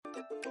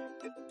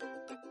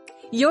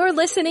You're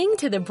listening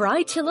to the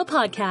Bride Chilla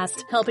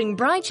podcast, helping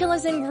bride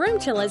chillas and groom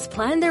chillas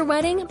plan their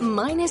wedding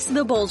minus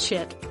the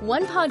bullshit.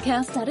 One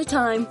podcast at a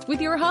time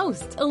with your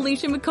host,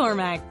 Alicia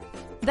McCormack.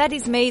 That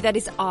is me, that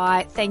is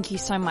I. Thank you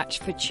so much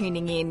for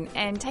tuning in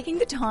and taking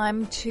the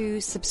time to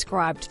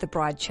subscribe to the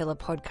Bride Chilla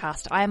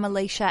podcast. I am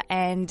Alicia,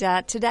 and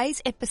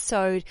today's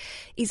episode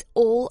is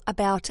all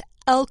about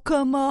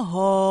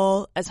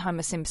alcohol, as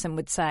Homer Simpson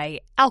would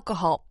say.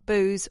 Alcohol,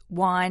 booze,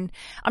 wine.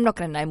 I'm not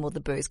going to name all the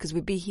booze because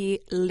we'd be here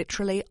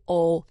literally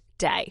all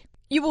day.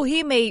 You will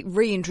hear me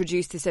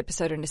reintroduce this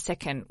episode in a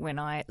second when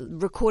I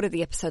recorded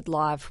the episode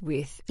live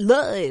with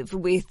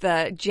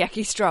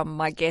Jackie Strum,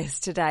 my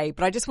guest today.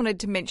 But I just wanted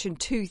to mention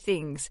two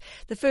things.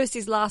 The first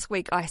is last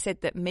week I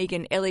said that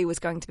Megan Ellie was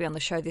going to be on the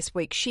show this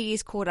week. She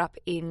is caught up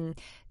in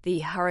the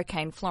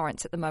Hurricane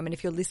Florence at the moment.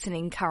 If you're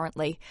listening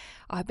currently,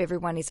 I hope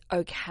everyone is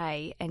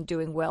okay and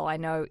doing well. I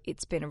know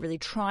it's been a really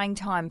trying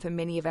time for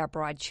many of our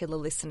Bride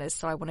Chilla listeners,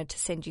 so I wanted to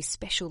send you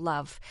special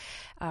love.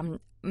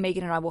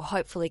 Megan and I will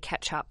hopefully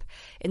catch up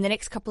in the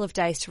next couple of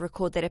days to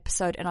record that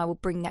episode, and I will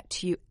bring that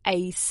to you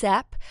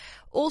ASAP.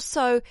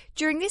 Also,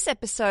 during this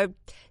episode,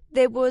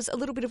 there was a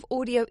little bit of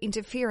audio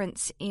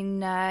interference in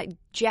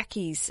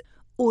Jackie's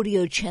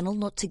audio channel,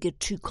 not to get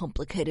too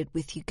complicated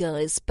with you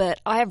guys, but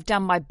I have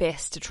done my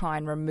best to try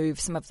and remove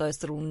some of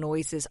those little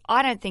noises.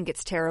 I don't think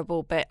it's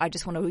terrible, but I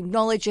just want to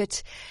acknowledge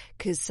it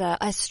because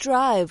I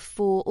strive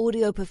for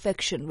audio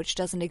perfection, which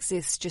doesn't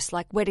exist, just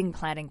like wedding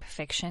planning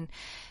perfection.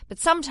 But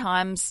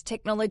sometimes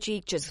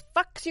technology just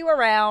fucks you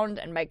around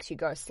and makes you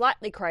go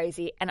slightly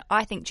crazy, and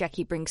I think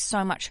Jackie brings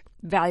so much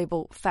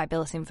valuable,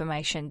 fabulous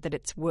information that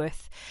it's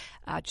worth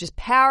just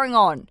powering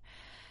on.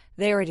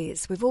 There it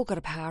is. We've all got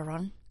a power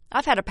on.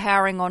 I've had a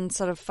powering on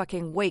sort of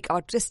fucking week, I'll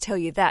just tell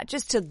you that,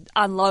 just to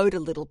unload a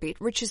little bit.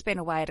 Rich has been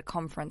away at a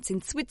conference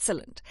in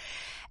Switzerland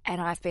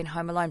and I've been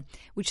home alone,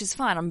 which is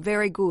fine. I'm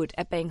very good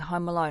at being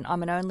home alone.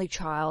 I'm an only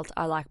child.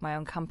 I like my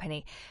own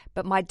company.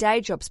 But my day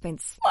job's been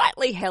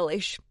slightly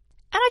hellish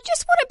and I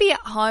just want to be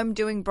at home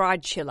doing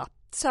Bride Chilla.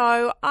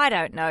 So I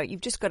don't know. You've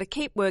just got to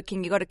keep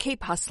working. You've got to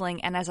keep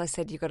hustling. And as I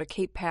said, you've got to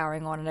keep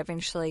powering on and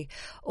eventually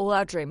all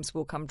our dreams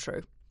will come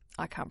true.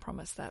 I can't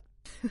promise that.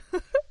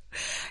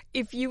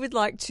 If you would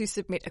like to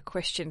submit a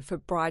question for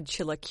Bride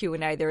Chilla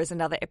Q&A, there is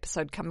another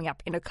episode coming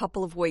up in a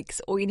couple of weeks.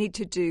 All you need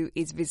to do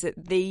is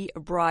visit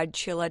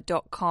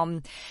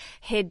thebridechilla.com.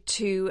 Head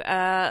to,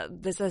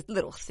 there's a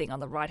little thing on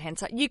the right-hand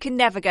side. You can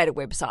navigate a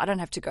website. I don't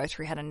have to go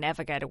through how to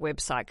navigate a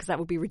website because that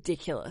would be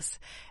ridiculous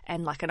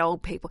and like an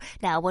old people.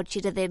 Now I want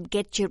you to then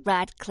get your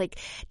right click,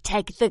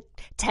 take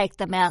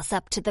the mouse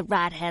up to the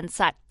right-hand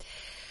side.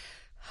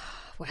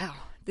 Wow,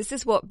 this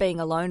is what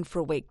being alone for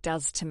a week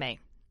does to me.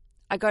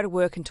 I go to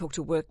work and talk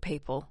to work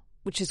people,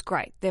 which is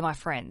great. They're my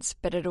friends.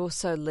 But it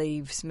also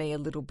leaves me a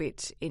little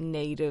bit in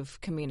need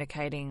of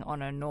communicating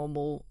on a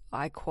normal,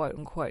 I quote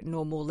unquote,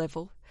 normal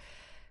level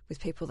with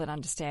people that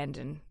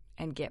understand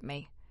and get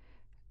me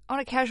on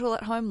a casual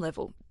at home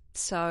level.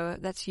 So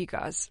that's you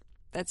guys.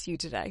 That's you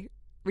today.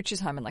 Rich is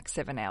home in like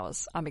 7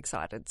 hours. I'm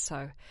excited.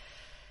 So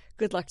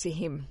good luck to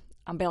him.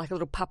 I'll be like a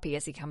little puppy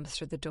as he comes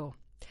through the door.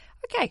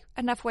 Okay,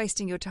 enough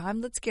wasting your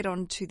time. Let's get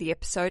on to the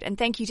episode. And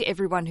thank you to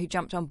everyone who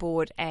jumped on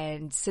board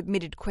and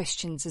submitted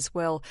questions as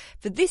well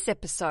for this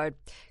episode,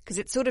 because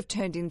it sort of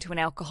turned into an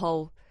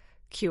alcohol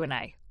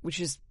Q&A,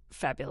 which is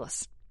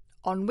fabulous.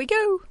 On we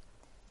go.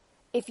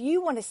 If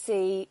you want to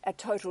see a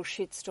total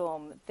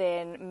shitstorm,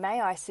 then may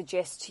I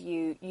suggest to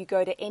you, you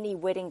go to any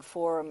wedding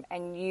forum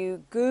and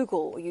you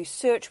Google, you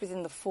search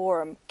within the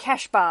forum,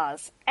 cash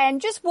bars,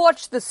 and just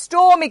watch the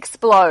storm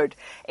explode.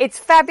 It's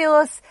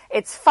fabulous,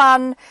 it's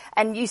fun,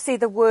 and you see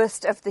the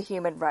worst of the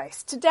human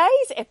race.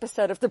 Today's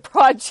episode of the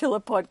Bride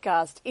Chilla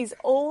podcast is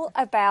all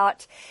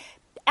about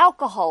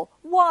alcohol,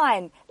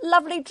 wine,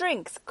 lovely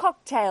drinks,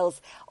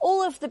 cocktails,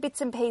 all of the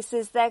bits and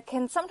pieces that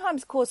can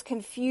sometimes cause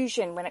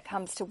confusion when it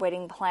comes to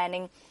wedding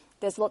planning.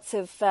 There's lots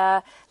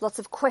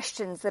of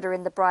questions that are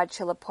in the Bride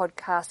Chilla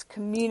podcast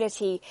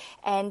community.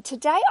 And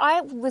today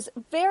I was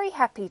very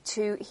happy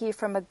to hear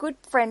from a good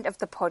friend of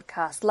the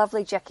podcast,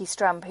 lovely Jackie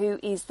Strum, who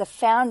is the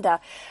founder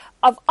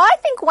of, I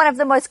think, one of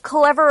the most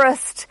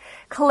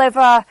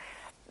clever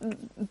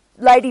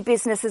lady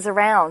businesses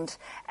around,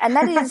 and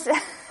that is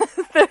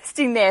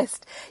Thirsty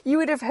Nest. You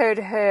would have heard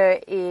her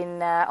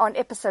in on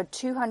episode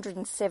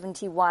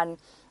 271,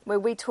 where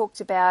we talked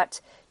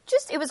about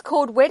it was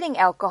called Wedding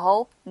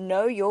Alcohol,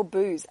 Know Your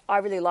Booze. I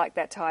really like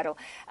that title.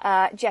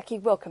 Jackie,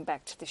 welcome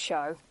back to the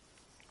show.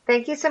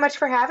 Thank you so much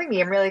for having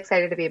me. I'm really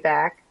excited to be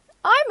back.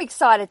 I'm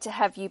excited to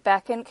have you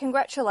back, and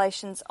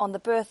congratulations on the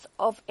birth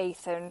of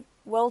Ethan.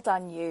 Well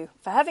done you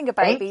for having a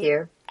baby. Thank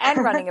you.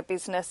 And running a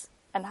business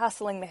and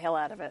hustling the hell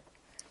out of it.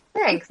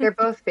 Thanks. They're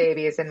both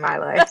babies in my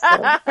life. So.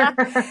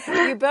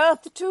 You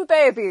birthed two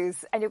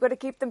babies, and you've got to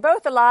keep them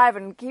both alive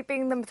and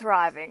keeping them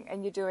thriving,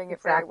 and you're doing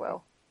it very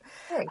well.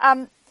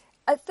 Thanks.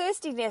 A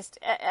Thirsty Nest,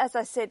 as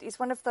I said, is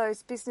one of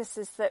those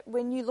businesses that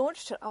when you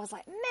launched it, I was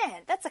like,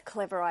 man, that's a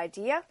clever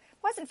idea.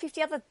 Why hasn't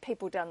 50 other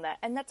people done that?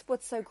 And that's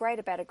what's so great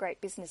about a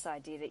great business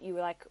idea, that you were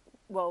like,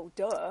 well,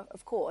 duh,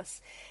 of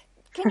course.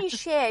 can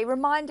you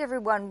remind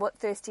everyone what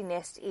Thirsty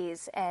Nest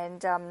is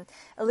and a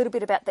little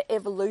bit about the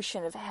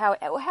evolution of how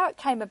it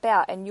came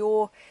about and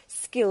your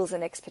skills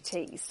and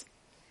expertise?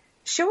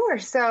 Sure.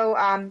 So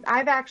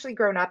I've actually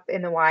grown up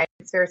in the wine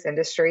and spirits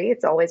industry.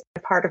 It's always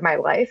been a part of my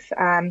life.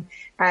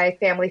 My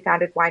family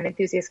founded wine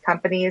enthusiast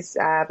companies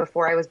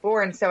before I was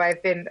born, so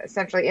I've been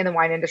essentially in the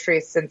wine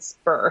industry since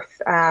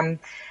birth.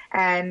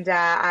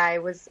 I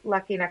was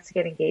lucky enough to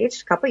get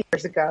engaged a couple of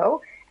years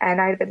ago,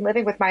 and I had been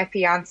living with my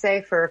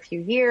fiance for a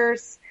few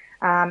years.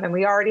 And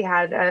we already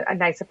had a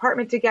nice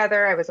apartment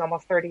together. I was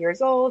almost 30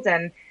 years old,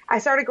 and I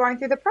started going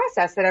through the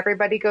process that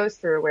everybody goes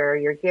through where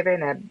you're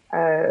given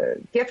a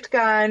gift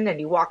gun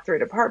and you walk through a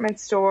department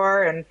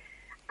store. And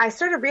I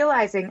started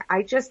realizing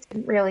I just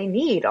didn't really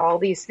need all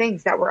these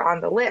things that were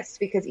on the list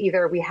because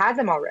either we had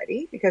them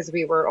already because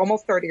we were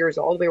almost 30 years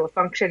old. We were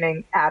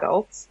functioning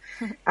adults.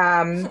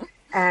 I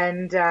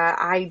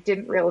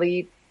didn't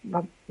really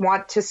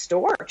want to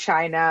store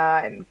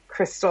china and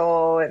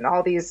crystal and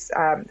all these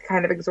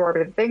kind of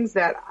exorbitant things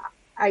that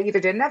I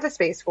either didn't have the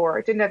space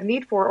for, didn't have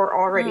need for, or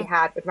already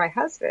had with my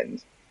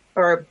husband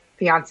or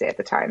fiance at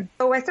the time.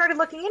 So I started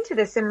looking into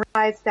this and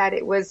realized that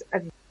it was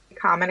a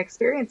common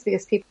experience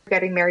because people are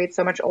getting married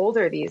so much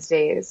older these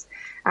days.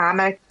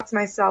 And I thought to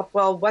myself,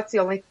 well, what's the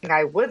only thing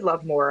I would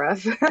love more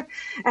of?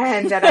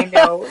 And that I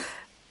know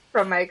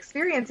from my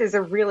experience is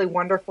a really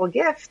wonderful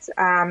gift,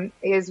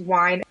 is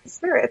wine and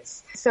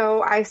spirits.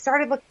 So I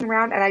started looking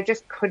around and I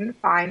just couldn't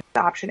find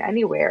the option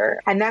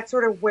anywhere. And that's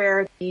sort of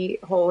where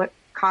the whole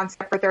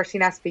concept for Thirsty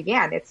Nest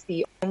began. It's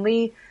the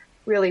only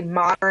really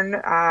modern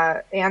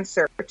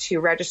answer to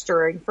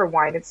registering for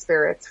wine and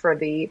spirits for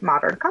the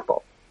modern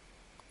couple.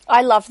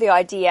 I love the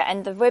idea,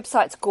 and the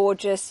website's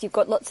gorgeous. You've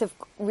got lots of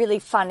really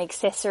fun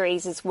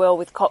accessories as well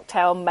with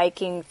cocktail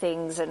making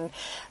things and,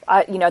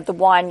 the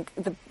wine,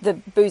 the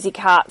boozy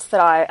carts that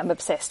I am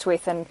obsessed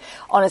with. And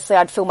honestly,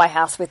 I'd fill my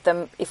house with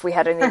them if we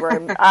had any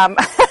room.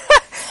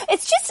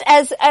 It's just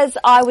as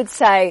I would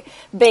say,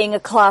 being a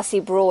classy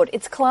broad,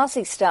 it's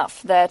classy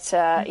stuff that,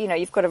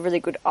 you've got a really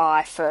good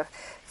eye for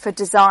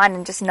design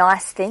and just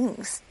nice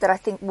things that I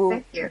think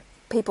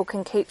people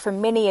can keep for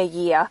many a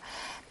year.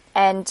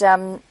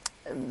 And,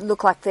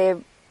 look like they're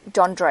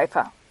Don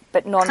Draper,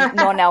 but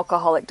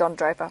non-alcoholic Don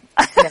Draper.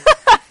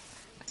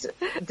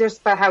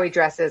 Just by how he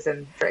dresses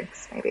and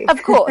drinks, maybe.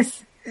 Of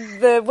course.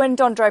 When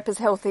Don Draper's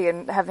healthy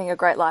and having a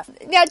great life.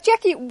 Now,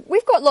 Jackie,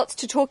 we've got lots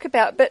to talk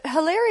about, but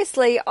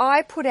hilariously,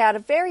 I put out a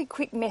very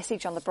quick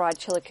message on the Bride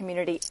Chiller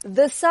community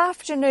this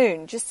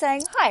afternoon, just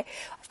saying, hi,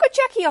 I've got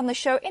Jackie on the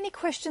show. Any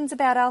questions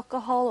about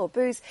alcohol or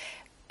booze?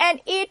 And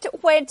it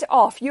went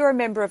off. You're a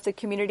member of the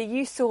community.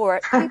 You saw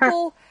it.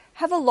 People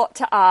have a lot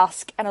to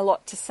ask and a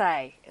lot to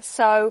say.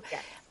 So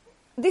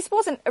This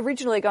wasn't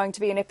originally going to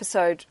be an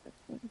episode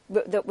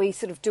that we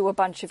sort of do a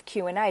bunch of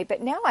Q&A,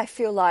 but now I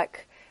feel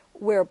like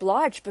we're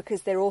obliged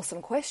because they're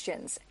awesome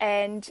questions.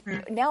 And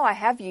now I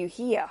have you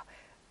here.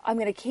 I'm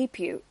going to keep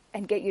you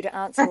and get you to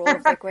answer all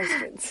of their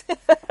questions.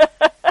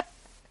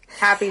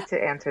 Happy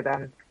to answer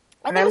them.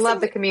 And I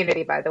love the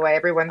community, by the way.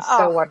 Everyone's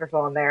so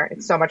wonderful in there.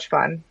 It's so much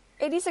fun.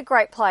 It is a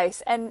great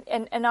place, and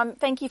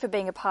thank you for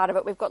being a part of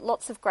it. We've got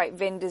lots of great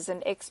vendors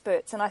and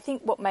experts, and I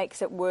think what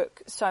makes it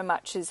work so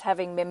much is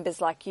having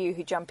members like you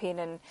who jump in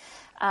and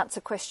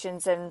answer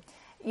questions. And,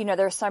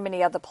 there are so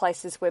many other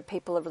places where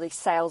people are really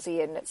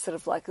salesy and it's sort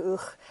of like,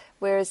 ugh,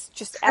 whereas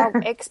just our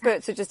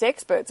experts are just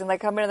experts, and they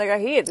come in and they go,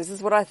 here, this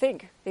is what I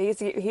think.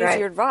 Here's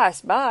your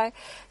advice. Bye.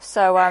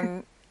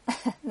 So,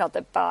 not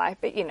that bye,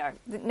 but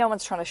no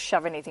one's trying to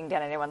shove anything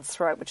down anyone's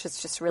throat, which is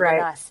just really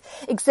nice,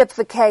 except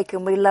for cake,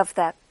 and we love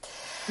that.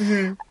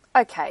 Mm-hmm.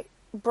 Okay,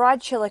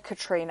 Bride Chiller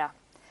Katrina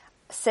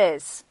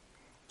says,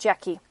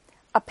 Jackie,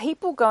 are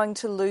people going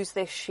to lose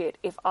their shit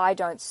if I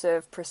don't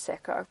serve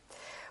Prosecco?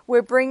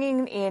 We're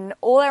bringing in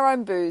all our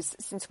own booze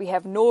since we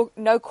have no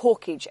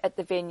corkage at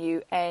the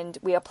venue, and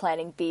we are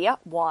planning beer,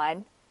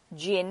 wine,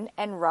 gin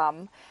and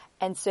rum,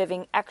 and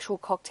serving actual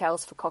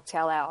cocktails for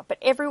cocktail hour. But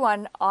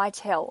everyone I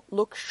tell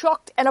look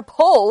shocked and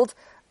appalled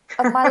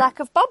of my lack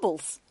of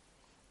bubbles.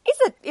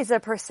 Is a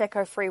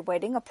Prosecco-free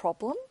wedding a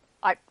problem?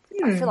 I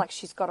feel like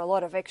she's got a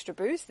lot of extra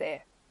booze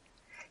there.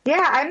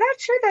 Yeah, I'm not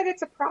sure that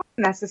it's a problem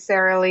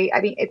necessarily.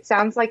 I mean, it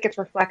sounds like it's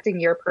reflecting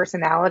your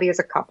personality as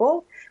a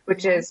couple,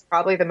 which is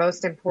probably the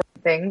most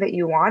important thing that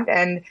you want.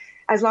 And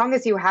as long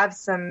as you have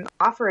some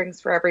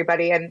offerings for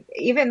everybody, and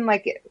even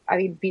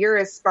beer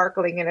is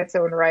sparkling in its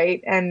own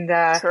right. And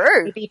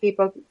maybe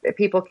people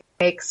can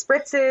make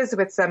spritzes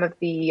with some of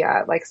the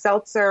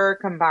seltzer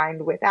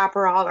combined with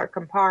Aperol or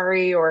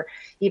Campari, or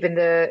even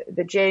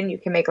the gin. You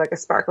can make like a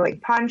sparkling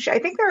punch. I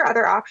think there are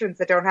other options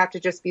that don't have to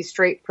just be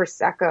straight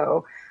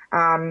Prosecco.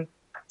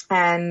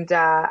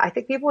 I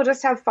think people will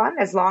just have fun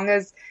as long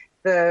as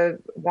the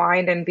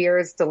wine and beer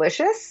is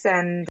delicious,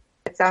 and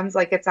it sounds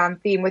like it's on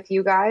theme with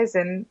you guys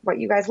and what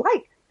you guys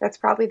like. That's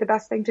probably the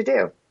best thing to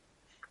do.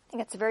 I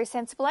think it's a very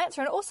sensible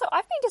answer. And also,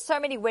 I've been to so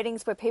many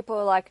weddings where people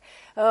are like,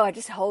 oh, I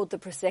just hold the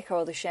Prosecco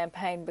or the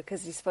champagne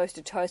because you're supposed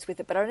to toast with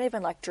it, but I don't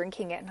even like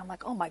drinking it. And I'm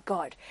like, oh my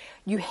God,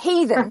 you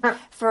heathen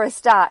for a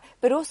start.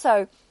 But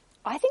also,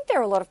 I think there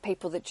are a lot of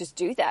people that just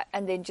do that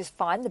and then just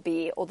find the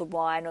beer or the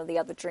wine or the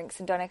other drinks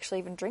and don't actually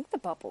even drink the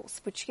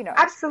bubbles, which,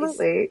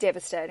 absolutely is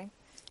devastating.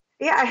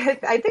 Yeah,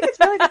 I think it's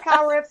really the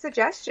power of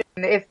suggestion.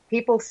 If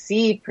people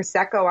see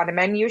Prosecco on a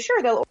menu,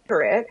 sure, they'll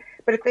order it.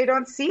 But if they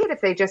don't see it,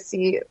 if they just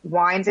see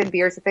wines and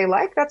beers that they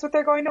like, that's what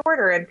they're going to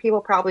order. And people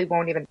probably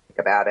won't even think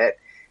about it.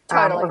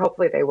 Totally. Or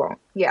hopefully they won't.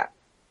 Yeah.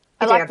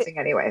 Dancing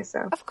anyway,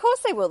 so. Of course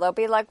they will. They'll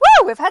be like,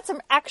 whoa, we've had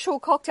some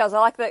actual cocktails. I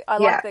like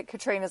that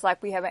Katrina's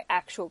like, we have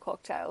actual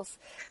cocktails.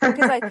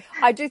 Because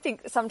I do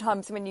think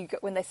sometimes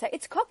when they say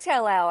it's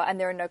cocktail hour and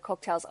there are no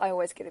cocktails, I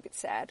always get a bit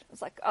sad.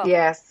 It's like, oh,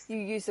 yes, you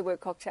use the word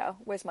cocktail.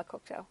 Where's my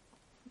cocktail?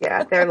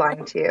 Yeah, they're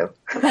lying to you.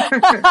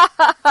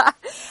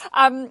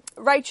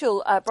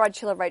 Rachel, Bride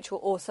Chiller Rachel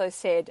also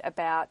said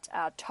about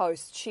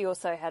toast. She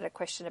also had a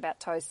question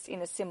about toast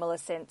in a similar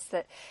sense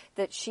that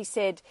she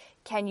said,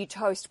 can you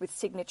toast with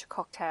signature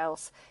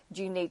cocktails?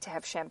 Do you need to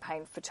have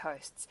champagne for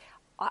toasts?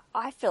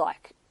 I feel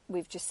like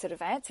we've just sort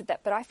of answered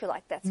that, but I feel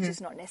like that's just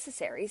not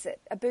necessary, is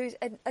it?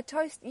 A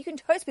toast, you can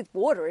toast with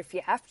water if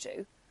you have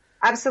to.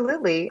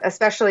 Absolutely.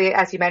 Especially,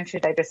 as you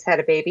mentioned, I just had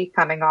a baby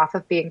coming off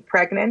of being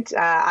pregnant.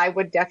 I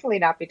would definitely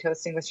not be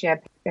toasting with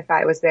champagne if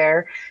I was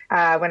there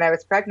when I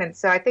was pregnant.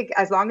 So I think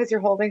as long as you're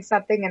holding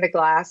something in a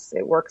glass,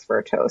 it works for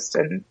a toast.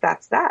 And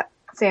that's that.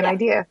 Same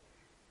idea.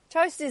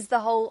 Toast is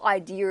the whole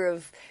idea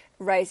of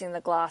raising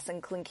the glass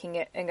and clinking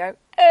it and go,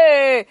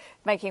 hey,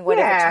 making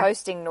whatever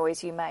toasting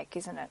noise you make,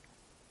 isn't it?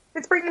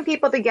 It's bringing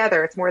people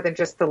together. It's more than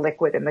just the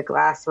liquid in the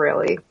glass,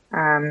 really.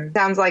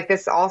 Sounds like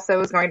this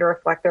also is going to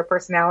reflect their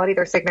personality,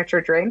 their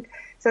signature drink.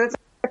 So it's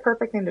a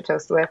perfect thing to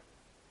toast with.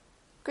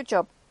 Good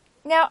job.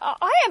 Now,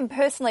 I am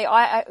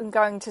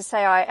going to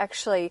say I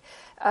actually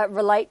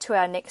relate to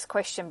our next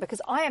question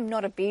because I am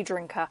not a beer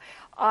drinker.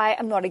 I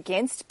am not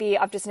against beer.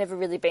 I've just never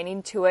really been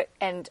into it,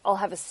 and I'll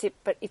have a sip.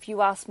 But if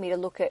you ask me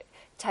to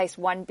taste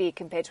one beer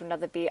compared to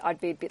another beer,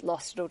 I'd be a bit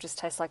lost. It'll just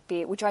taste like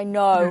beer, which I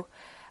know...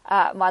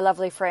 my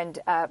lovely friend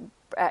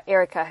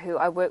Erica, who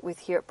I work with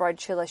here at Bride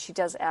Chiller, she's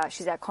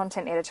our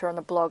content editor on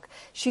the blog.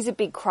 She's a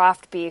big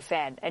craft beer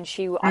fan, and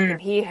I can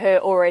hear her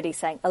already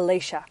saying,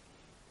 Alicia,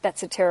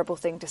 that's a terrible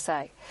thing to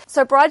say.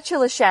 So Bride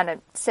Chiller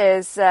Shannon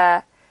says,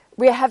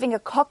 we're having a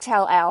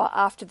cocktail hour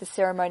after the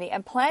ceremony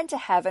and plan to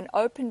have an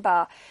open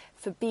bar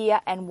for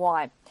beer and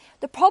wine.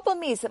 The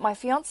problem is that my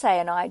fiance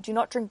and I do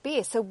not drink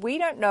beer, so we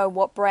don't know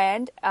what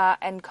brand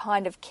and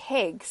kind of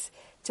kegs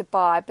to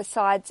buy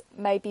besides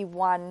maybe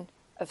one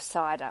of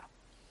cider.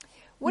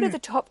 What are the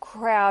top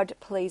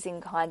crowd-pleasing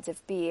kinds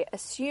of beer,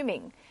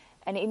 assuming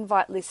an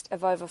invite list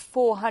of over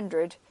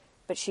 400,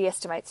 but she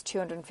estimates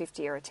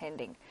 250 are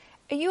attending?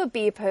 Are you a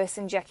beer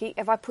person, Jackie?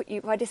 Have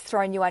I just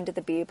thrown you under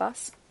the beer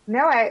bus? No,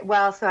 I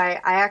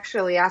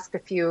actually asked a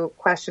few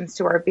questions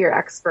to our beer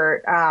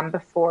expert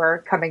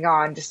before coming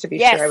on, just to be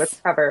sure I was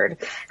covered.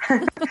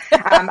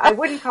 I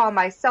wouldn't call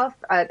myself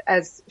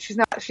as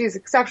she's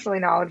exceptionally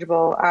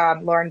knowledgeable.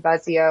 Lauren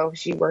Buzzio,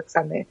 she works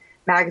on the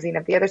magazine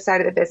of The Other Side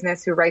of the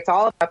Business, who writes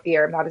all about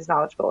beer. I'm not as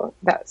knowledgeable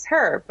as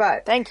her,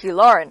 but thank you,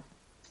 Lauren.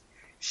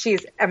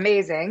 She's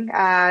amazing.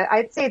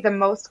 I'd say the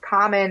most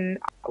common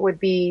would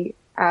be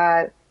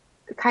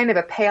kind of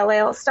a pale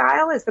ale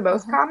style is the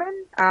most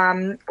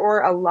common,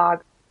 or a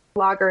lager.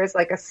 Lager is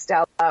like a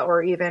Stella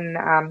or even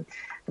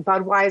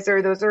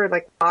Budweiser. Those are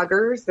like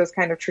lagers, those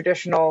kind of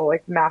traditional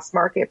like mass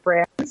market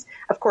brands.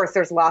 Of course,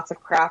 there's lots of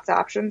craft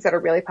options that are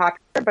really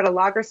popular, but a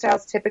lager style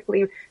is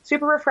typically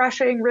super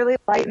refreshing, really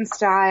light in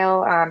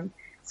style.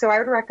 So I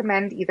would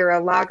recommend either a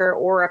lager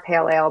or a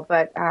pale ale,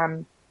 but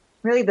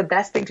really the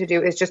best thing to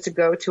do is just to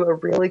go to a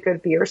really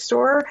good beer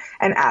store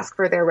and ask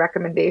for their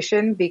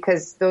recommendation,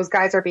 because those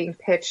guys are being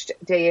pitched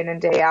day in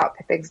and day out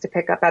things to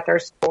pick up at their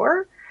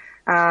store.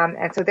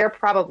 And so they're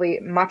probably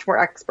much more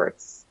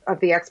experts than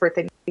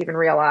you even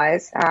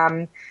realize.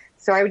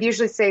 So I would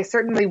usually say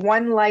certainly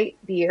one light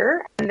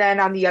beer, and then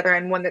on the other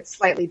end, one that's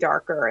slightly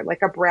darker,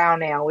 like a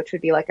brown ale, which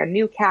would be like a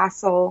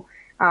Newcastle,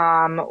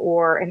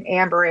 or an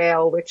amber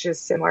ale, which is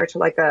similar to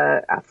like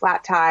a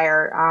flat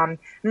tire. I'm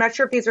not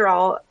sure if these are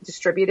all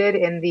distributed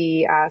in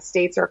the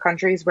states or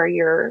countries where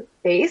you're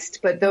based,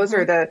 but those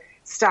are the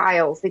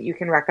styles that you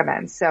can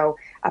recommend. So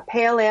a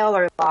pale ale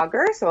or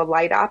lager, so a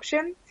light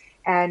option,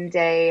 and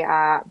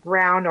a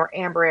brown or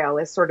amber ale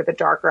is sort of the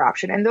darker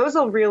option. And those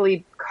will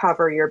really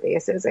cover your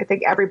bases. I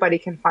think everybody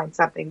can find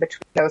something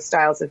between those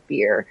styles of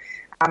beer.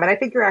 And I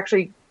think you're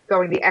actually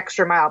going the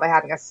extra mile by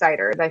having a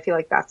cider. And I feel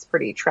like that's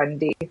pretty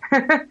trendy.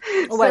 I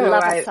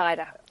love a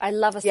cider. I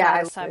love a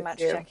cider so much,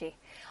 too. Jackie.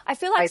 I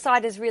feel like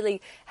cider's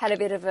really had a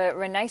bit of a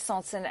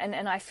renaissance,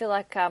 and I feel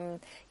like,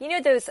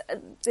 there's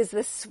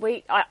this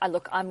sweet,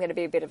 look, I'm going to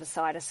be a bit of a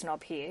cider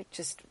snob here,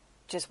 just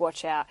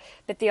watch out.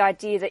 But the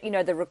idea that,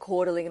 the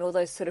Recorderly and all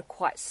those sort of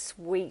quite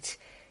sweet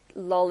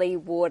lolly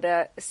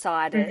water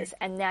ciders,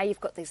 and now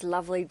you've got these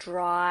lovely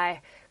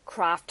dry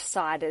craft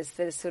ciders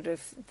that are sort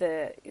of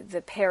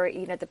the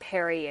perry, the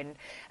perry and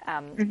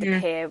the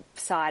pear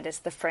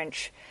ciders, the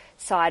French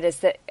ciders.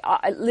 That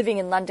living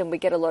in London, we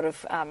get a lot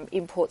of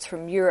imports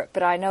from Europe,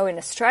 but I know in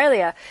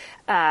Australia,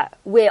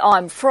 where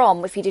I'm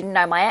from, if you didn't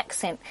know my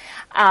accent,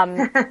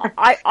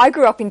 I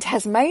grew up in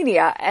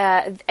Tasmania,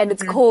 and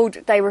it's called,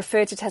 they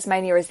refer to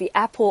Tasmania as the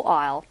Apple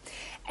Isle.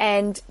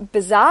 And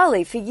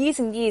bizarrely, for years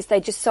and years,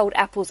 they just sold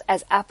apples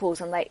as apples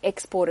and they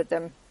exported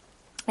them.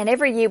 And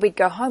every year we'd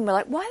go home, we're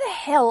like, why the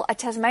hell are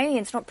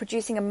Tasmanians not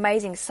producing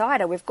amazing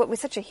cider? We're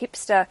such a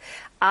hipster,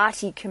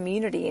 arty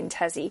community in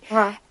Tassie.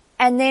 Right.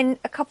 And then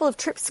a couple of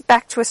trips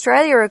back to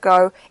Australia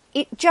ago,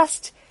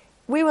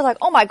 we were like,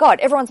 oh my God,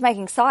 everyone's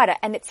making cider,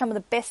 and it's some of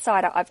the best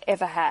cider I've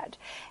ever had.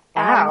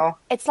 Wow.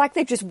 It's like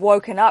they've just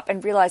woken up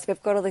and realised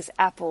we've got all these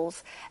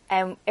apples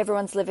and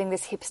everyone's living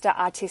this hipster,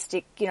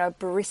 artistic,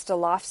 barista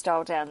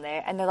lifestyle down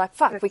there. And they're like,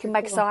 fuck, we can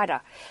make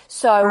cider.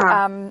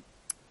 So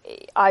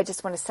I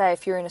just want to say,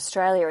 if you're in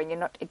Australia and you're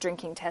not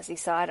drinking Tassie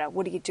cider,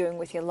 what are you doing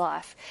with your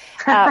life?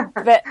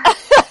 But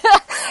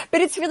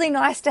it's really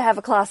nice to have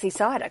a classy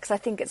cider, because I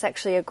think it's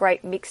actually a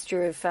great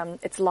mixture of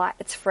it's light,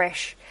 it's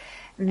fresh,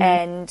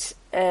 and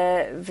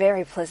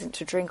very pleasant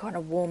to drink on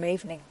a warm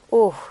evening.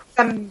 Oh,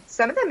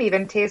 some of them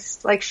even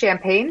taste like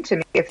champagne to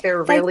me if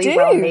they're really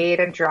well made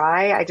and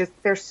dry.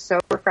 They're so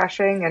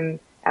refreshing and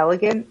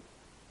elegant.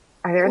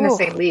 They're in the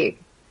same league.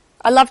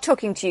 I love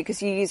talking to you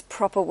because you use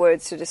proper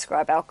words to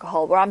describe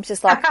alcohol, where I'm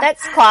just like,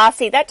 that's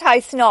classy, that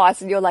tastes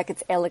nice, and you're like,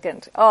 it's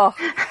elegant. Oh,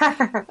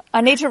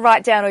 I need to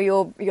write down all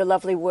your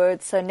lovely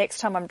words, so next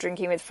time I'm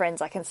drinking with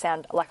friends I can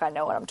sound like I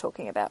know what I'm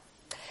talking about.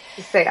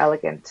 Just say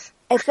elegant.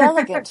 It's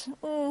elegant.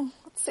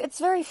 It's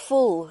very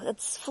full.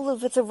 It's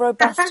a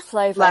robust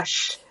flavour.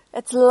 Lush.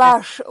 It's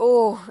lush.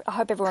 Oh, I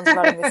hope everyone's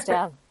writing this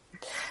down.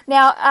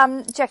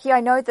 Now, Jackie,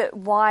 I know that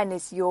wine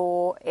is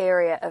your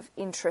area of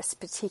interest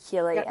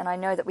particularly, and I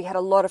know that we had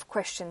a lot of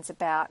questions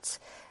about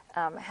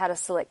how to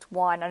select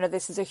wine. I know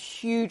this is a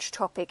huge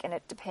topic, and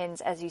it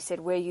depends, as you said,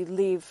 where you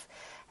live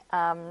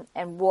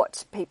and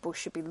what people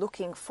should be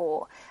looking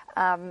for.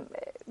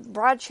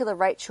 Bride Chiller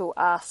Rachel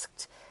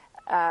asked,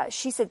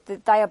 she said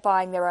that they are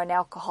buying their own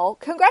alcohol.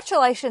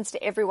 Congratulations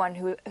to everyone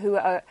who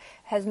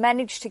has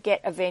managed to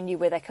get a venue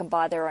where they can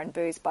buy their own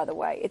booze, by the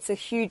way. It's a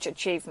huge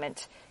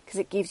achievement, because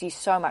it gives you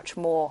so much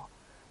more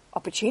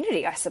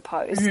opportunity, I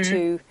suppose,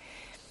 to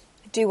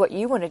do what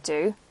you want to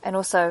do and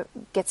also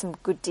get some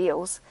good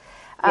deals.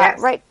 Yes.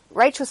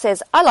 Rachel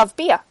says, I love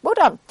beer. Well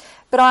done.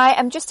 But I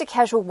am just a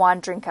casual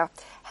wine drinker.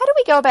 How do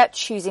we go about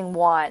choosing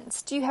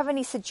wines? Do you have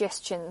any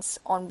suggestions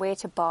on where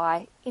to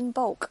buy in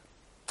bulk?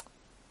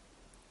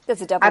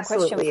 There's a double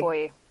question for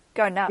you.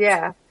 Go nuts.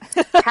 Yeah.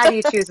 How do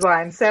you choose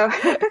wine? So,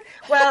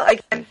 well,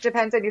 again,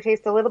 depends on your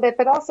taste a little bit,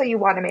 but also you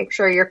want to make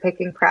sure you're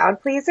picking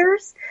crowd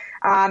pleasers.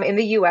 In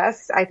the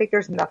U.S., I think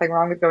there's nothing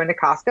wrong with going to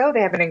Costco.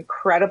 They have an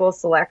incredible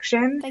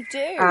selection. They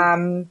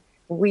do.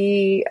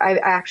 I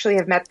actually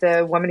have met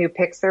the woman who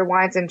picks their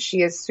wines, and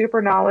she is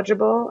super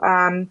knowledgeable.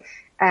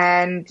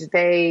 And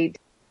they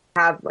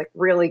have like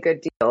really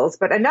good deals.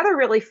 But another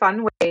really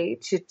fun way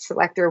to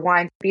select your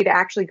wine would be to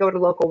actually go to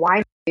local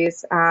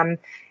wineries.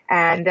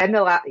 And then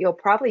you'll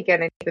probably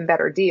get an even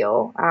better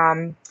deal.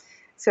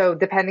 So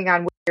depending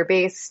on where you're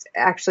based,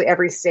 actually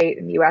every state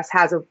in the U.S.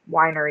 has a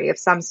winery of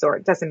some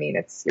sort. Doesn't mean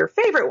it's your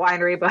favorite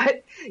winery,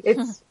 but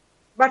it's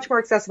much more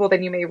accessible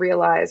than you may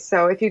realize.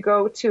 So if you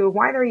go to a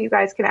winery, you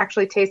guys can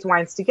actually taste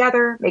wines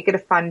together, make it a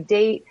fun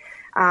date.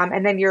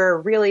 And then you're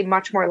really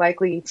much more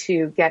likely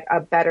to get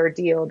a better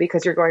deal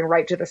because you're going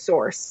right to the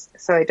source.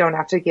 So you don't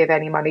have to give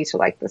any money to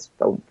like the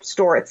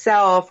store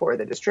itself or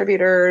the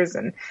distributors,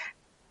 and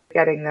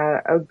getting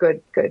a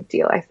good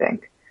deal, I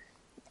think.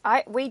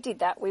 We did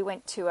that. We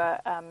went to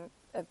a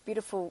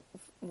beautiful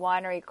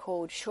winery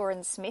called Shaw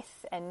and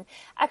Smith, and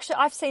actually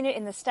I've seen it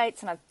in the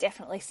States and I've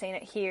definitely seen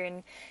it here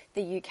in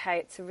the UK.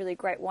 It's a really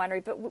great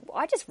winery, but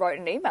I just wrote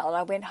an email and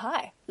I went,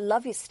 hi,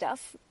 love your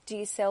stuff. Do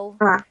you sell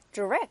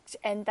direct?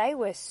 And they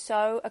were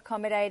so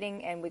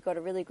accommodating and we got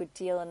a really good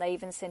deal, and they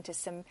even sent us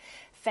some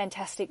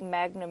fantastic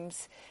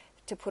magnums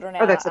to put on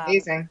our that's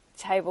amazing.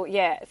 Table.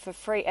 Yeah, for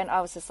free. And I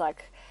was just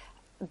like,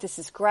 this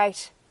is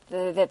great.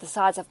 They're the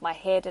size of my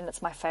head, and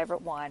it's my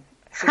favourite wine.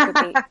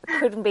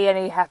 Couldn't be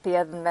any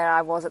happier than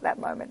I was at that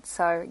moment.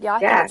 So yeah, I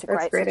think it's a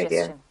great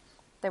suggestion. Idea.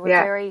 They were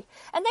they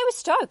were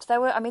stoked.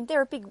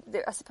 They're a big.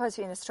 I suppose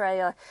in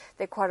Australia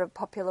they're quite a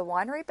popular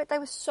winery, but they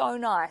were so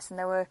nice, and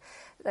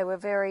they were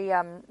very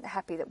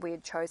happy that we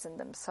had chosen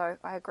them. So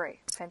I agree,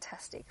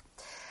 fantastic.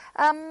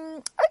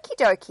 Okie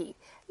dokie.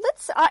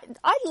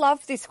 I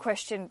love this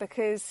question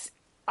because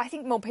I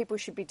think more people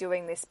should be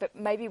doing this, but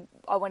maybe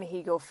I want to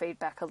hear your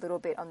feedback a little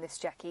bit on this,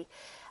 Jackie.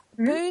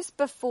 Booze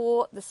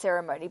before the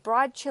ceremony.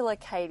 Bride Chiller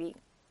Katie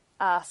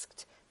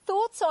asked,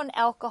 thoughts on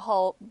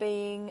alcohol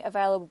being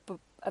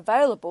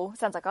available,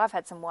 sounds like I've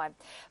had some wine,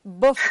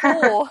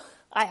 before,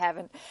 I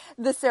haven't,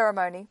 the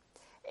ceremony,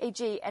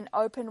 e.g. an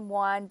open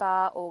wine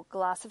bar or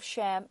glass of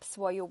champs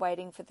while you're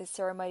waiting for the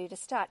ceremony to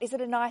start. Is it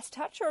a nice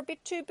touch or a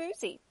bit too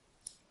boozy?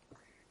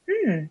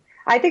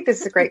 I think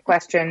this is a great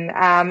question.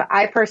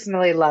 I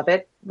personally love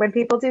it when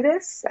people do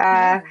this,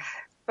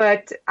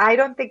 but I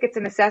don't think it's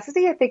a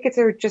necessity. I think it's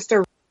just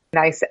a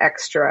nice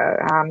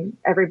extra.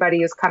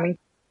 Everybody who's coming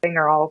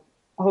are all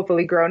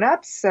hopefully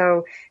grown-ups,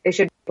 so they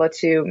should be able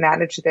to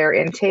manage their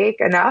intake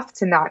enough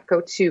to not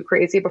go too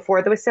crazy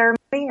before the ceremony.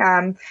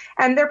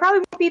 And there probably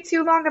won't be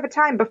too long of a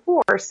time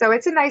before, so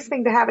it's a nice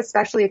thing to have,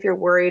 especially if you're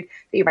worried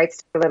that you might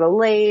stay a little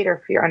late, or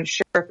if you're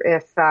unsure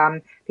if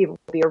people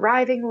will be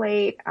arriving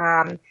late.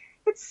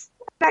 It's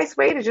a nice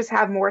way to just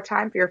have more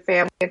time for your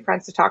family and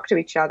friends to talk to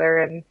each other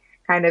and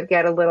kind of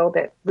get a little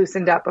bit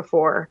loosened up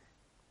before.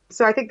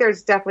 So I think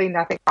there's definitely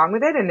nothing wrong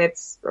with it, and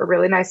it's a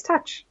really nice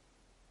touch.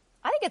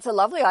 I think it's a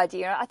lovely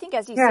idea. I think,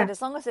 as you said,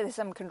 as long as there's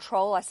some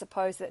control, I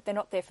suppose, that they're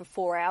not there for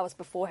 4 hours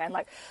beforehand,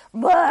 like,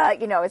 blah,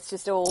 it's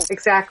just all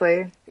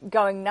exactly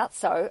going nuts.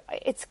 So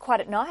it's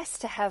quite nice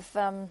to have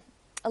a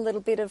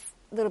little bit of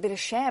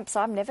champs.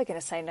 I'm never going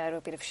to say no to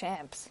a bit of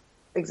champs.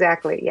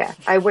 Exactly. Yeah,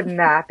 I wouldn't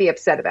be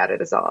upset about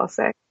it. Is all I'll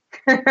say.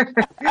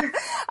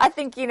 I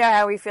think you know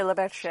how we feel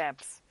about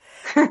champs.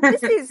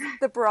 This is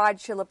the Bride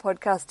Chilla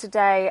podcast.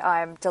 Today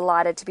I'm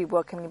delighted to be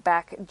welcoming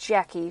back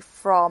Jackie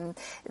from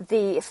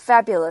the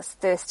fabulous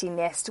Thirsty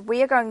Nest.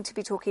 We are going to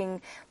be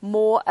talking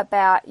more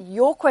about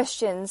your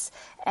questions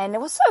and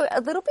also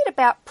a little bit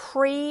about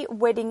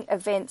pre-wedding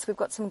events. We've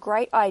got some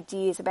great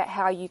ideas about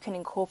how you can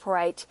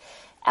incorporate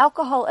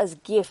alcohol as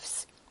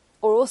gifts,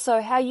 or also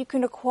how you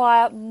can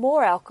acquire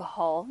more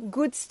alcohol,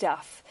 good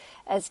stuff,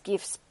 as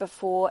gifts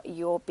before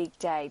your big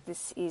day.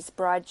 This is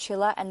Bride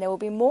Chilla, and there will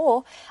be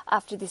more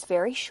after this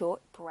very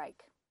short break.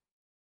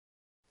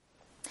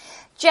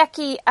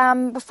 Jackie,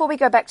 before we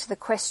go back to the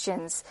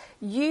questions,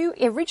 you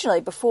originally,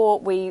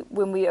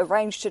 when we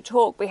arranged to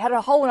talk, we had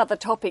a whole other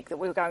topic that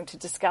we were going to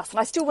discuss, and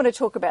I still want to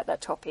talk about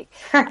that topic.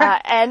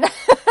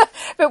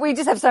 But we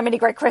just have so many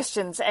great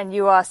questions, and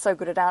you are so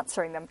good at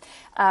answering them.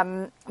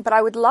 But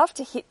I would love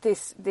to hit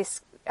this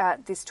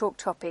talk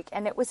topic,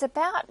 and it was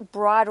about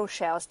bridal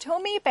showers. Tell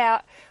me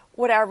about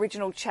what our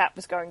original chat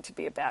was going to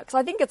be about, because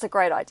I think it's a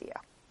great idea.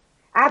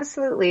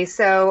 Absolutely.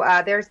 So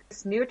there's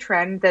this new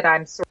trend that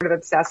I'm sort of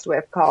obsessed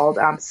with called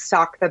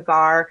Stock the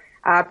Bar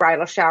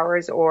bridal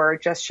showers, or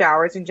just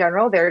showers in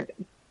general. They're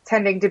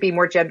tending to be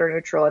more gender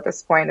neutral at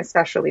this point,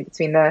 especially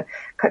between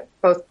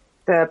both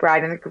the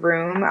bride and the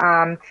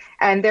groom.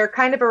 And they're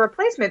kind of a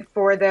replacement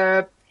for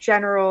the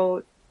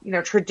general,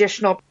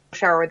 traditional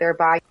shower. They're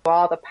buying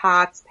all the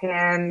pots,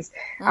 pans,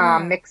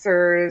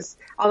 mixers,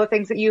 all the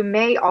things that you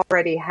may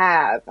already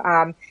have.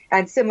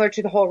 And similar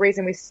to the whole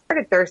reason we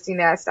started Thirsty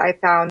Nest, I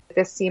found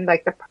this seemed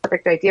like the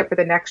perfect idea for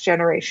the next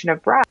generation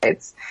of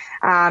brides.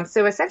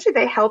 So essentially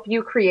they help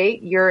you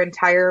create your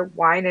entire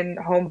wine and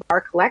home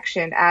bar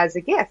collection as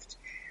a gift.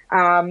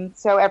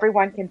 So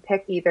everyone can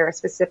pick either a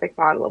specific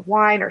bottle of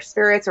wine or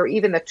spirits, or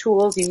even the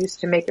tools you use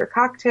to make your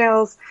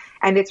cocktails.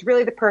 And it's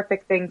really the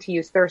perfect thing to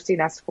use Thirsty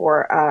Nest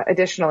for,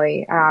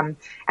 additionally.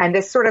 And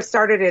this sort of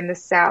started in the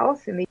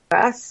South, in the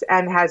U.S.,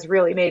 and has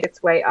really made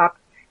its way up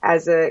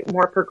as a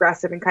more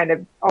progressive and kind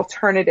of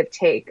alternative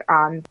take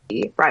on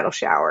the bridal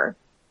shower.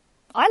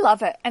 I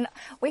love it. And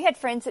we had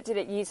friends that did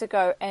it years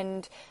ago,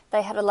 and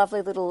they had a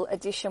lovely little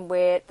addition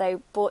where they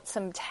bought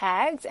some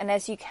tags, and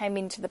as you came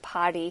into the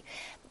party,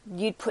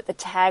 you'd put the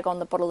tag on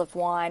the bottle of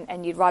wine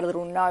and you'd write a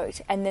little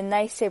note. And then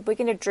they said, we're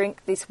going to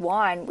drink this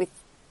wine with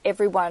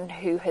everyone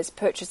who has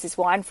purchased this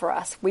wine for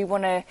us. We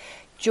want to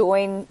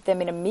join them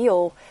in a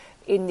meal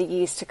in the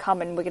years to come,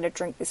 and we're going to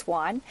drink this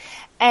wine.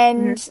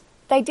 And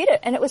they did it,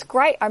 and it was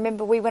great. I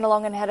remember we went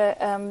along and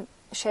had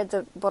shared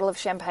the bottle of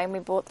champagne we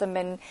bought them,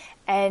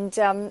 and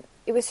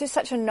it was just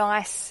such a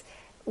nice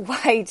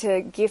way to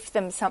gift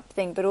them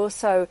something, but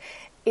also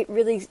it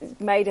really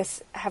made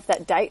us have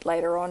that date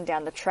later on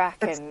down the track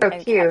and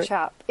catch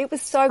up. It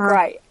was so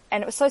great,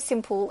 and it was so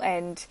simple,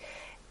 and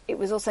it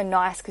was also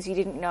nice because you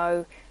didn't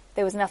know,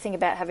 there was nothing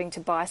about having to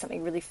buy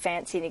something really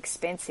fancy and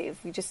expensive.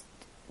 You just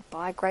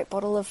buy a great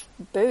bottle of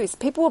booze.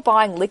 People were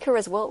buying liquor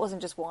as well. It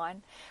wasn't just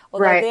wine.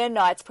 Although their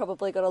nights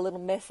probably got a little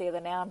messier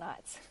than our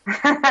nights.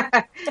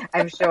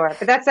 I'm sure.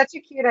 But that's such a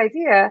cute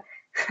idea.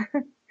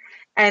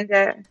 And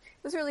it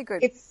was really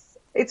good.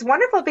 It's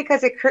wonderful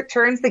because it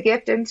turns the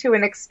gift into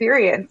an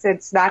experience.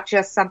 It's not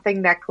just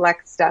something that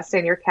collects dust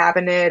in your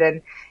cabinet,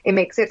 and it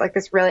makes it like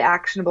this really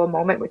actionable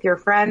moment with your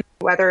friend,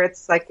 whether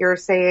it's like you're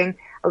saying,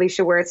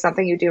 Alicia, where it's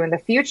something you do in the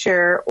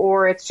future,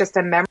 or it's just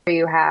a memory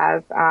you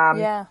have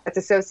that's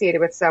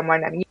associated with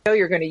someone. I mean,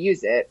 you're going to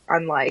use it,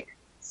 unlike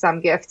some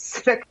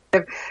gifts that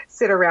kind of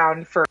sit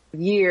around for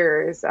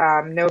years.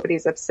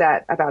 Nobody's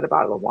upset about a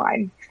bottle of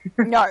wine.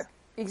 No,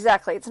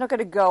 exactly. It's not going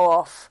to go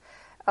off.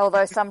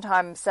 Although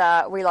sometimes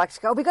we like to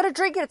go, we got to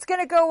drink it, it's going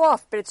to go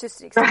off, but it's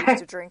just an excuse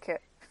to drink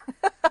it.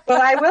 Well,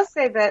 I will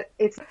say that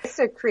it's nice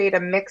to create a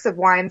mix of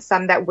wines,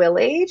 some that will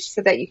age, so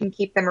that you can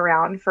keep them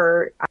around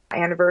for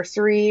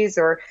anniversaries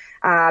or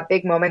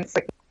big moments,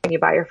 like when you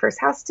buy your first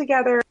house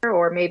together,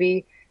 or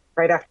maybe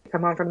right after you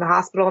come home from the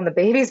hospital and the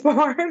baby's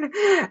born.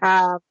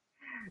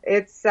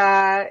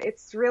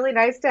 It's really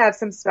nice to have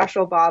some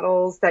special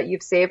bottles that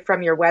you've saved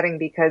from your wedding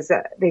because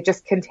they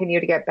just continue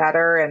to get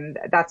better, and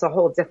that's a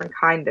whole different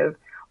kind of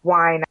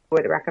wine I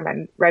would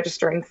recommend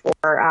registering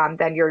for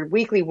than your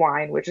weekly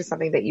wine, which is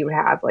something that you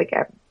have like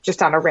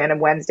just on a random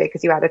Wednesday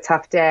because you had a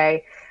tough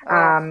day.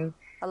 I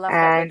love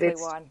that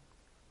weekly wine.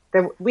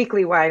 The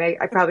weekly wine,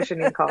 I probably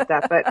shouldn't even call it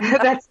that, but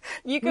that's,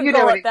 you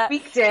call it that.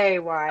 Weekday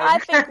wine. I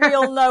think we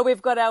all know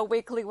we've got our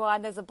weekly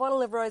wine. There's a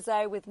bottle of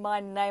rosé with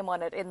my name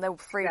on it in the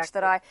fridge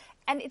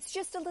and it's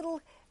just a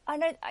little, I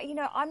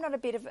know, I'm not a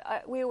bit of,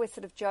 we always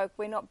sort of joke,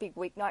 we're not big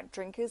weeknight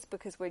drinkers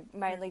because we're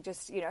mainly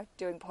just,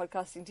 doing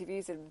podcast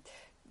interviews and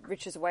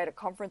Rich is away at a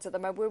conference at the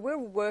moment. We're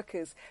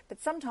workers,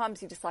 but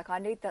sometimes you're just like, I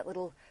need that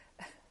little,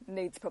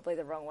 needs probably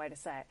the wrong way to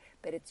say it,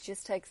 but it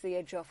just takes the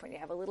edge off when you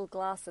have a little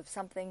glass of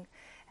something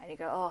and you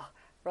go, oh,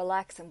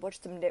 relax and watch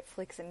some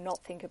Netflix and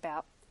not think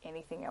about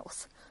anything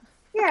else.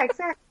 Yeah,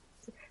 exactly.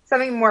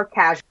 Something more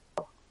casual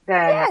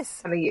than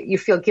something you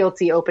feel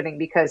guilty opening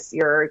because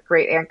your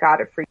great aunt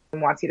got it for you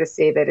and wants you to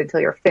save it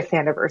until your 5th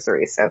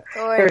anniversary. So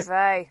there's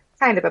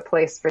kind of a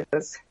place for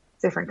those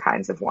different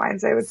kinds of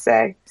wines, I would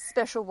say.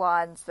 Special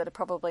wines that are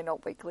probably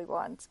not weekly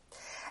wines.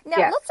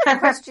 Now,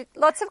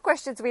 lots of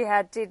questions we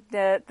had did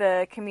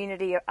the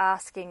community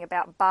asking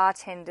about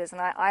bartenders, and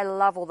I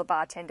love all the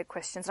bartender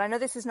questions. I know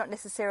this is not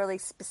necessarily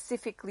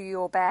specifically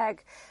your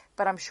bag,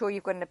 but I'm sure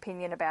you've got an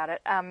opinion about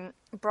it.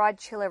 Bride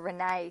Chiller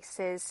Renee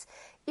says,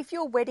 if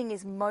your wedding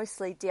is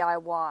mostly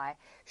DIY,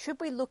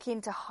 should we look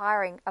into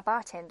hiring a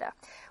bartender?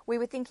 We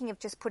were thinking of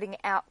just putting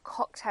out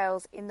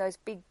cocktails in those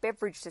big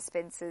beverage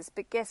dispensers,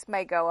 but guests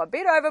may go a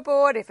bit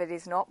overboard if it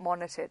is not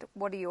monitored.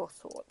 What are your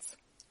thoughts?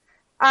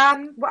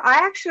 Well, I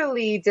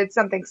actually did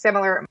something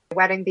similar at my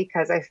wedding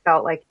because I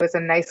felt like it was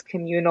a nice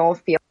communal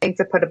feeling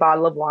to put a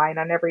bottle of wine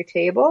on every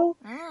table.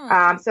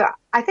 So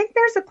I think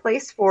there's a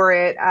place for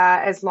it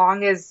as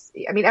long as,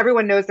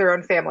 everyone knows their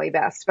own family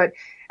best, but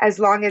as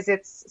long as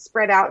it's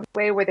spread out in a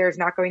way where there's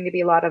not going to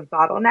be a lot of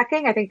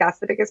bottlenecking. I think that's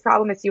the biggest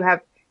problem is if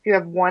you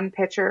have one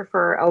pitcher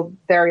for a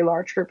very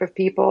large group of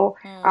people,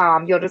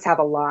 you'll just have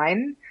a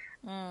line.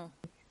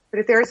 But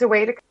if there's a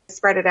way to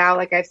spread it out,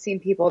 like I've seen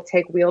people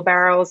take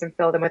wheelbarrows and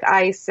fill them with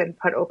ice and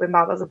put open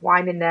bottles of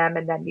wine in them,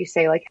 and then you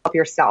say like help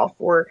yourself,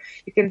 or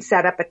you can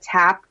set up a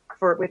tap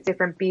with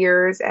different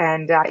beers,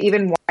 and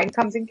even wine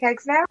comes in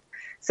kegs now,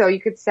 so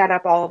you could set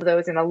up all of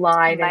those in a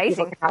line. Amazing. And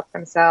people can help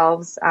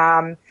themselves.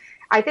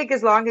 I think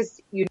as long as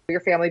you know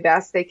your family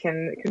best, they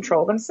can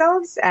control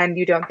themselves, and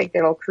you don't think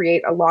it'll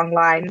create a long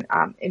line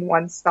in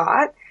one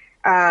spot.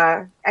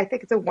 I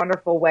think it's a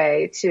wonderful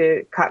way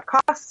to cut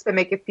costs but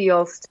make it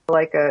feel still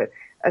like a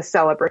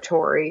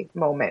celebratory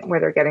moment where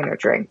they're getting their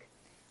drink.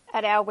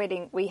 At our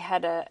wedding, we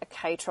had a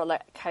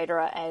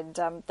caterer, and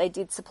they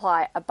did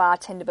supply a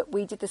bartender, but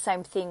we did the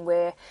same thing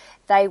where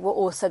they were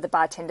also the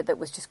bartender that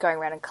was just going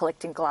around and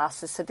collecting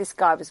glasses. So this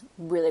guy was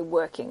really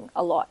working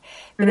a lot.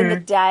 But in the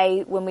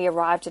day when we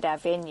arrived at our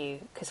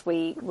venue, because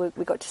we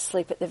got to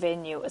sleep at the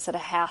venue, it was at a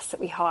house that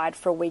we hired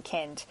for a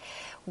weekend,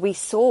 we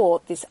saw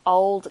this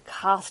old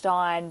cast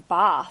iron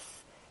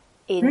bath.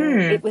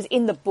 It was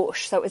in the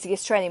bush, so it was the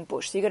Australian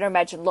bush. So you've got to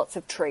imagine lots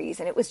of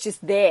trees, and it was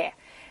just there.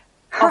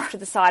 Off to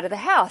the side of the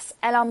house.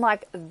 And I'm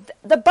like,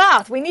 the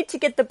bath, we need to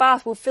get the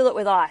bath, we'll fill it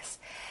with ice.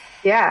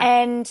 Yeah.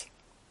 And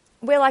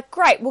we're like,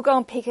 great, we'll go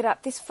and pick it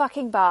up. This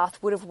fucking bath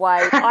would have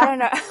weighed, I don't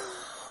know.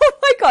 Oh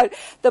my God.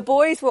 The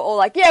boys were all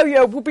like, yeah,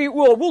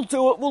 we'll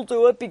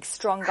do it, big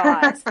strong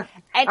guys.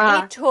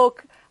 And it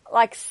took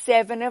like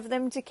 7 of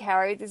them to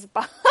carry this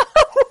bath.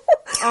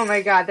 Oh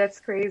my God, that's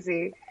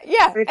crazy.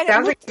 Yeah. It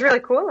sounds like it's really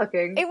cool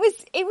looking. It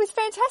was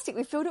fantastic.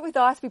 We filled it with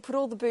ice. We put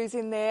all the booze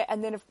in there,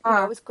 and then it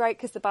was great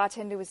because the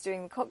bartender was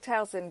doing the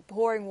cocktails and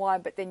pouring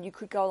wine, but then you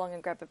could go along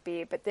and grab a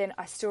beer. But then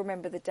I still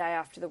remember the day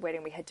after the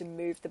wedding, we had to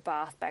move the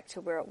bath back to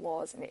where it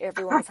was, and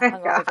everyone was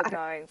hungover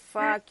going,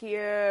 fuck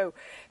you.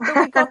 But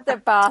we got the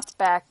bath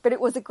back, but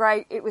it was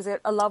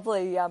a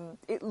lovely,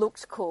 it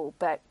looked cool,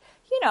 but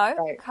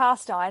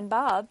cast iron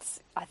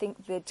baths, I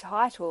think the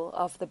title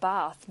of the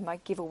bath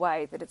might give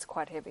away that it's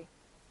quite heavy.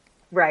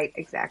 Right,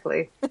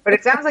 exactly. But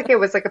it sounds like it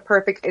was like a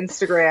perfect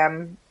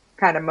Instagram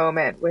kind of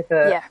moment with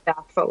a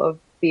bath full of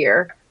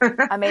beer.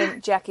 I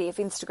mean, Jackie, if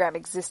Instagram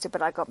existed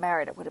but I got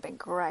married, it would have been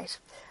great.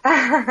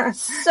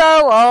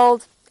 So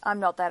old. I'm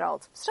not that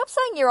old. Stop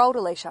saying you're old,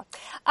 Alicia.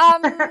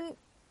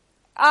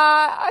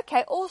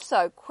 Okay,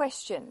 also,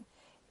 question.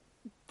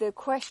 The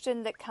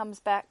question that comes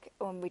back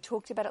when we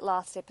talked about it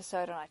last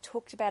episode, and I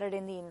talked about it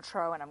in the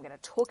intro, and I'm going to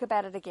talk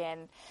about it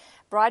again.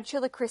 Bride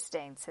Chiller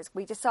Christine says,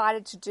 we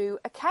decided to do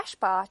a cash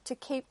bar to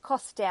keep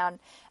costs down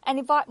and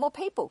invite more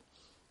people.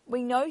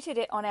 We noted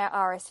it on our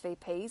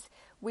RSVPs.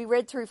 We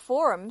read through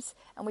forums,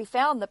 and we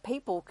found that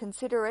people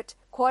consider it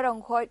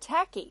quote-unquote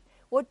tacky.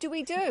 What do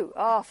we do?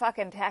 Oh,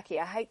 fucking tacky.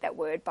 I hate that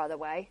word, by the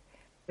way.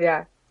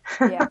 Yeah.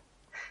 Yeah.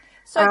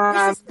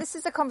 So this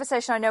is a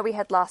conversation I know we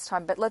had last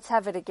time, but let's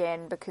have it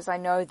again because I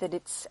know that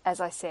it's, as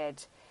I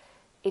said,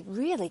 it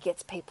really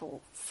gets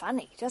people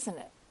funny, doesn't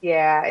it?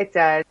 Yeah, it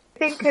does. I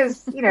think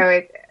because,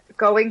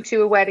 going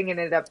to a wedding in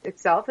and of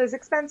itself is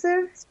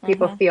expensive.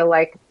 People feel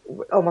like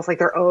almost like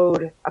they're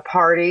owed a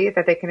party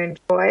that they can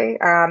enjoy.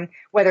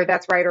 Whether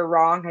that's right or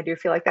wrong, I do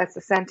feel like that's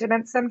the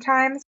sentiment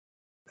sometimes.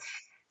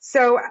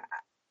 So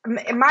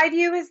my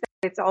view is that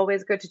it's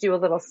always good to do a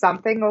little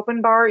something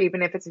open bar,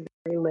 even if it's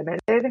very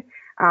limited.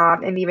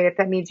 And even if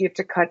that means you have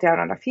to cut down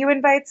on a few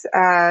invites.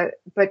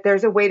 But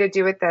there's a way to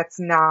do it that's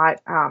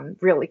not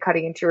really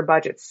cutting into your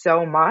budget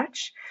so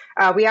much.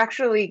 We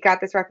actually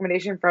got this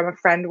recommendation from a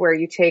friend where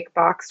you take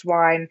boxed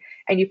wine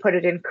and you put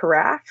it in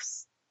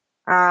carafes.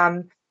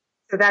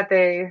 So that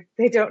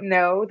they don't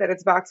know that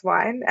it's boxed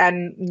wine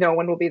and no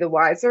one will be the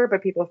wiser,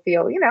 but people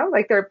feel,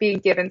 like they're being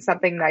given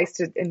something nice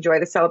to enjoy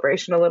the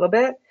celebration a little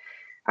bit.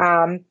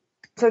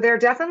 So there are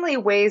definitely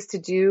ways to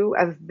do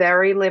a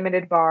very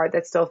limited bar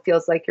that still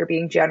feels like you're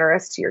being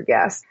generous to your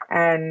guests.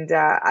 And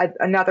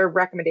another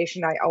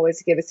recommendation I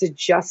always give is to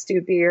just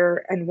do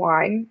beer and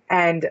wine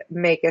and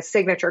make a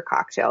signature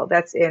cocktail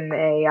that's in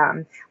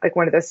a like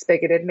one of those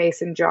spigoted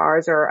mason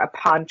jars or a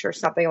punch or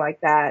something like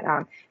that.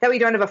 That we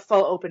don't have a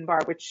full open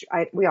bar, which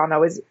we all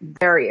know is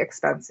very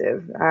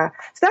expensive. So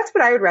that's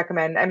what I would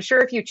recommend. I'm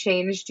sure if you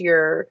changed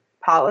your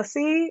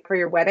policy for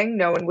your wedding,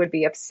 no one would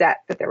be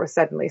upset that there was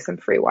suddenly some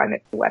free wine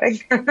at the wedding.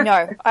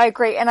 No, I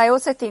agree. And I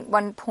also think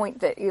one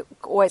point that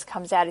always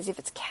comes out is if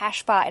it's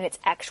cash bar and it's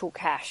actual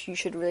cash, you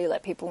should really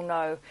let people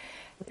know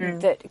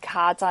that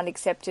cards aren't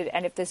accepted.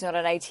 And if there's not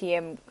an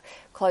ATM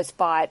close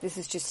by, this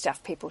is just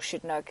stuff people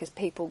should know, because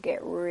people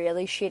get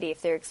really shitty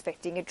if they're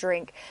expecting a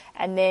drink.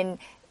 And then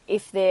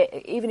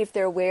even if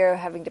they're aware of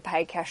having to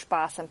pay cash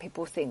bar, some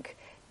people think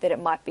that it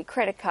might be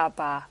credit card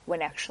bar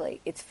when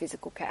actually it's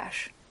physical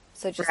cash.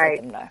 So just let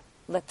them know.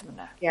 Let them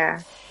know.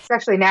 Yeah.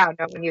 Especially now,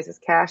 no one uses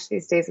cash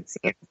these days, it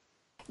seems.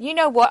 You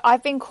know what?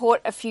 I've been caught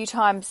a few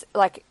times,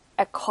 like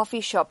at coffee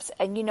shops,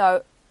 and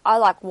I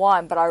like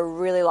wine, but I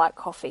really like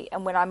coffee.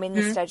 And when I'm in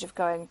the stage of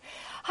going,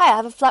 hey, I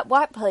have a flat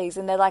white, please,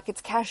 and they're like,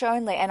 it's cash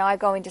only, and I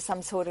go into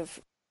some sort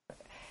of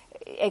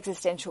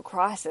existential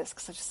crisis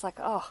because I'm just like,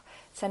 oh,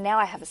 so now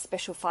I have a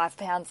special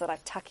 £5 that I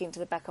tuck into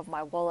the back of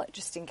my wallet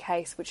just in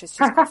case, which is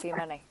just coffee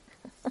money.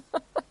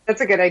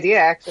 That's a good idea,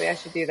 actually. I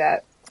should do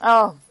that.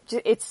 Oh,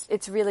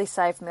 it's really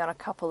saved me on a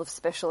couple of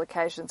special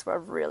occasions where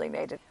I've really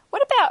needed.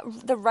 What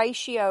about the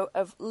ratio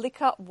of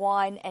liquor,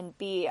 wine, and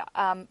beer?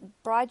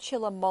 Bride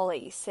Chiller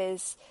Molly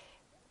says,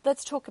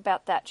 let's talk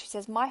about that. She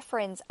says, my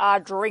friends are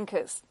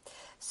drinkers,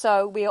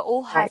 so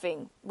we're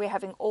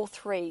having all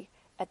three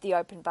at the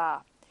open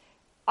bar.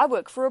 I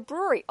work for a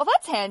brewery. Oh,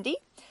 that's handy.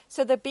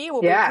 So the beer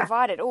will be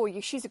provided. Oh,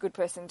 she's a good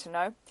person to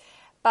know.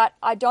 But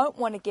I don't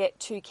want to get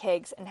 2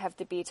 kegs and have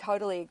the beer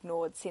totally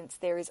ignored, since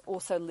there is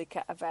also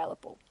liquor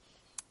available.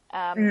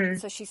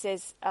 So she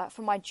says,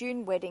 for my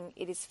June wedding,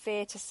 it is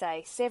fair to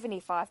say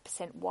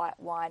 75% white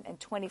wine and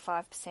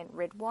 25%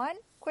 red wine? ?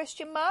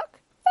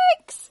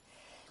 Thanks.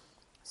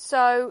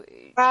 So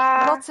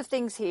lots of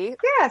things here.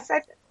 Yes,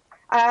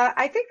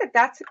 I think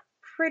that's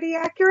pretty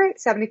accurate.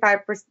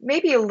 75%,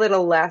 maybe a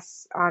little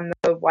less on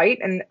the white.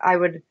 And I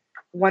would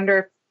wonder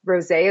if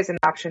rosé is an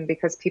option,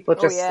 because people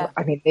just,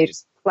 they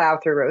just plow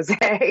through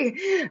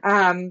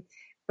rosé.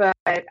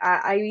 But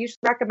I usually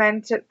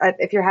recommend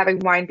if you're having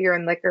wine, beer,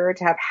 and liquor,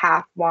 to have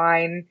half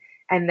wine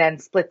and then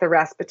split the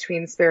rest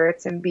between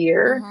spirits and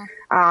beer.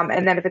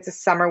 And then if it's a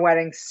summer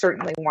wedding,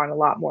 certainly want a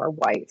lot more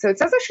white. So it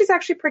sounds like she's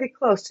actually pretty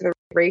close to the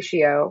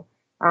ratio,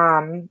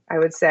 I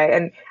would say.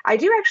 And I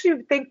do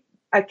actually think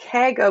a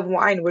keg of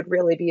wine would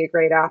really be a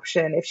great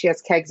option if she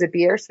has kegs of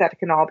beer, so that it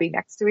can all be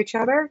next to each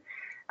other.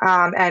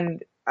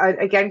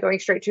 Again, going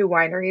straight to a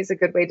winery is a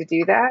good way to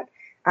do that.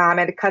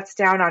 And it cuts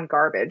down on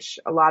garbage,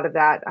 a lot of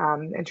that,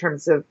 in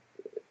terms of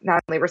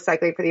not only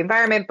recycling for the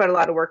environment, but a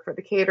lot of work for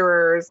the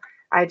caterers.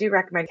 I do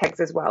recommend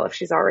kegs as well if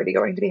she's already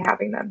going to be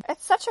having them.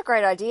 It's such a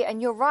great idea.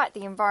 And you're right,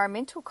 the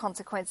environmental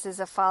consequences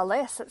are far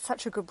less. It's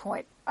such a good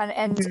point.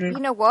 And you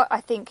know what?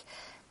 I think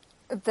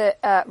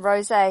that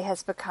rosé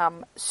has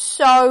become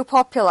so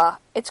popular.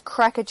 It's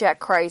crackerjack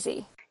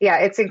crazy. Yeah,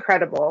 it's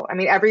incredible. I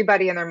mean,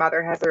 everybody and their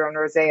mother has their own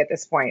rosé at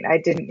this point. I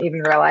didn't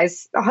even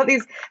realize all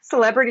these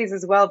celebrities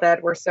as well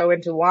that were so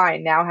into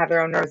wine now have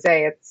their own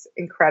rosé. It's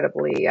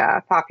incredibly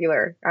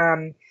popular.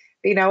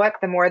 But you know what?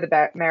 The more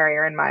the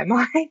merrier in my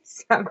mind.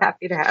 So I'm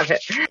happy to have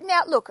it.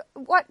 Now, look,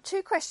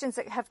 2 questions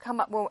that have come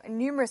up. Well,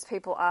 numerous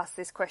people ask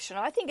this question.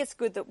 I think it's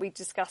good that we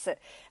discuss it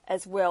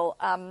as well.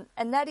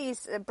 And that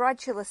is Bride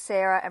Chiller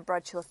Sarah and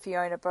Bride Chiller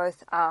Fiona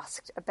both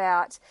asked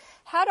about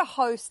how to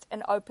host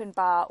an open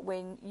bar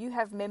when you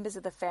have members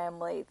of the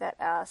family that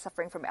are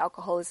suffering from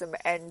alcoholism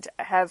and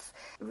have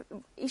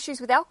issues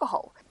with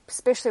alcohol,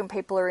 especially when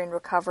people are in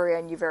recovery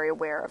and you're very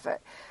aware of it.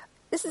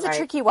 This is a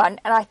tricky one,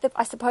 and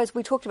I suppose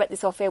we talked about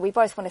this off air. We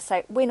both want to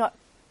say we're not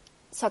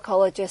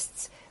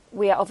psychologists.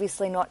 We are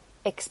obviously not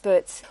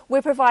experts.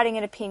 We're providing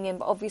an opinion,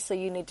 but obviously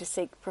you need to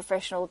seek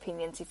professional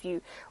opinions if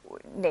you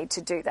need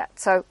to do that.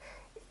 So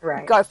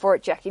go for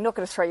it, Jackie. Not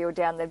going to throw you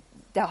down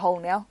the hole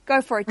now.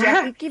 Go for it,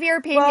 Jackie. Give your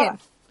opinion.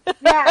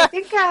 Yeah,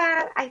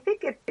 I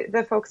think if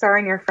the folks are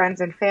in your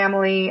friends and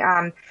family,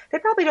 they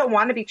probably don't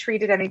want to be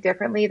treated any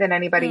differently than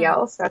anybody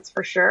else. That's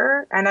for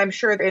sure. And I'm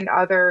sure in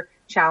other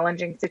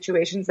challenging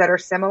situations that are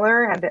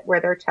similar and where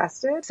they're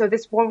tested. So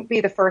this won't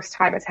be the first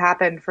time it's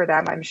happened for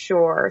them, I'm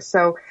sure.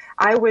 So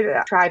I would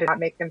try to not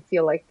make them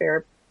feel like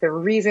they're the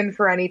reason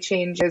for any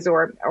changes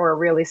or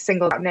really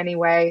singled out in any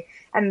way.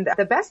 And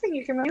the best thing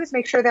you can do is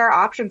make sure there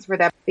are options for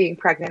them. Being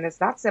pregnant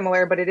is not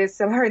similar, but it is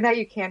similar in that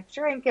you can't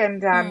drink.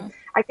 And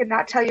I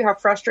cannot tell you how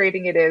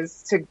frustrating it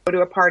is to go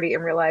to a party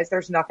and realize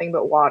there's nothing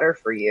but water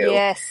for you.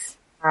 Yes.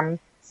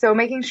 So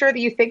making sure that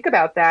you think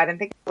about that and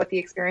think what the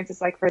experience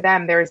is like for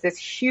them. There's this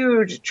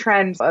huge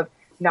trend of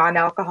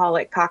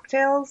non-alcoholic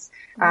cocktails.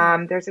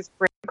 There's this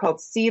brand called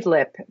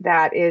Seedlip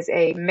that is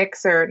a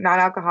mixer,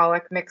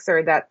 non-alcoholic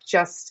mixer that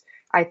just,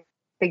 I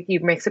think you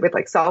mix it with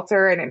like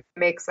seltzer and it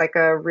makes like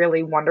a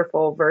really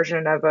wonderful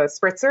version of a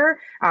spritzer.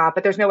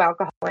 But there's no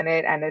alcohol in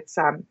it and it's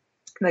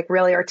like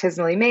really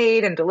artisanally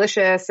made and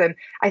delicious. And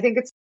I think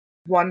it's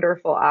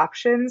wonderful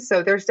options.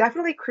 So there's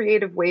definitely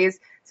creative ways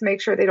to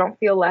make sure they don't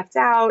feel left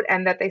out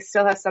and that they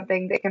still have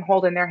something they can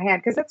hold in their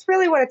hand. Because that's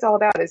really what it's all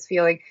about, is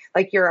feeling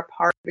like you're a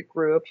part of the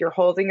group. You're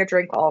holding a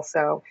drink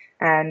also,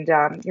 and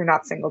you're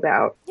not singled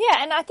out. Yeah,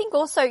 and I think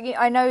also,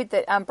 I know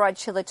that Bride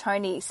Chiller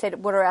Tony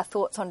said, what are our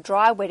thoughts on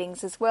dry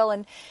weddings as well?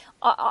 And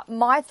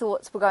my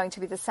thoughts were going to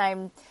be the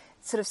same,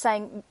 sort of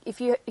saying, if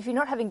you're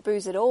not having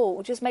booze at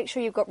all, just make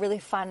sure you've got really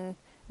fun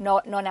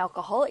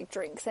non-alcoholic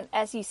drinks. And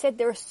as you said,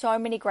 there are so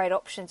many great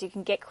options. You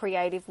can get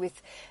creative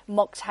with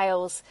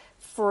mocktails,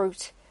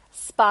 fruit,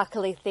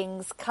 sparkly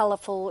things,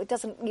 colourful. It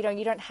doesn't, you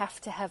don't have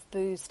to have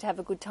booze to have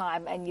a good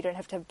time, and you don't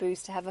have to have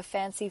booze to have a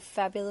fancy,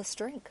 fabulous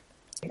drink.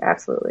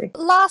 Absolutely.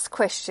 Last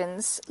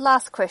questions.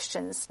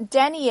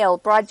 Danielle,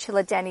 Bride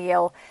Chiller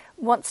Danielle,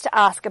 wants to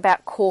ask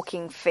about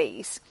corking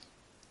fees.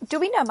 Do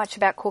we know much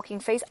about corking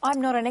fees? I'm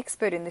not an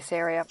expert in this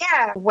area.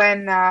 Yeah,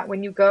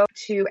 when you go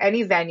to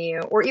any venue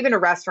or even a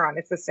restaurant,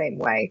 it's the same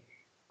way.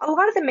 A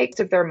lot of them make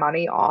their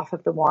money off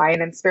of the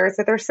wine and spirits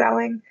that they're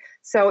selling.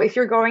 So if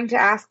you're going to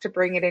ask to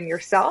bring it in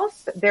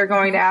yourself, they're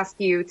going to ask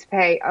you to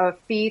pay a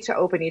fee to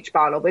open each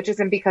bottle, which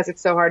isn't because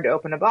it's so hard to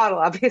open a bottle,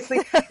 obviously.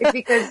 It's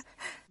because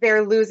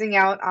they're losing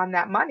out on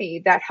that money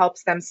that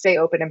helps them stay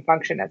open and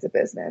function as a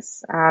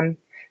business.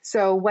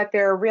 So what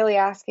they're really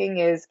asking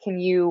is, can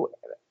you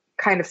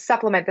kind of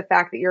supplement the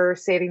fact that you're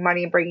saving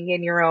money and bringing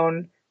in your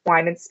own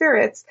wine and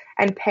spirits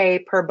and pay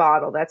per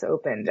bottle that's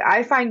opened?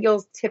 I find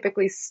you'll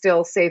typically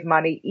still save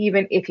money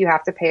even if you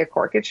have to pay a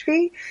corkage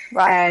fee.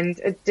 Right. And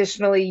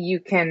additionally, you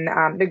can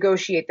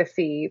negotiate the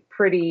fee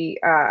pretty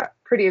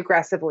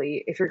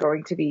aggressively if you're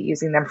going to be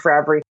using them for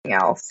everything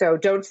else. So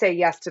don't say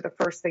yes to the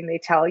first thing they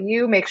tell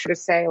you. Make sure to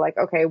say like,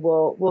 okay,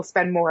 we'll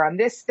spend more on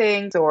this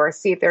thing, or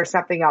see if there's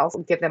something else.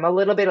 Give them a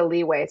little bit of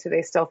leeway so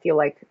they still feel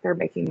like they're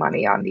making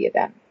money on the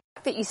event.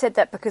 That you said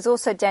that, because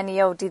also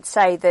Danielle did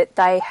say that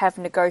they have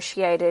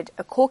negotiated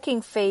a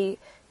corking fee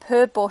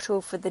per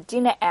bottle for the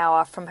dinner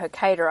hour from her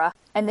caterer,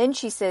 and then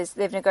she says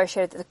they've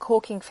negotiated that the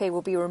corking fee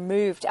will be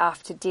removed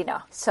after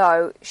dinner.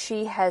 So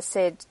she has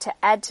said, to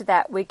add to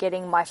that, we're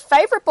getting my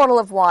favourite bottle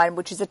of wine,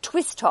 which is a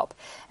twist top,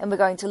 and we're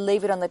going to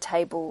leave it on the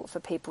table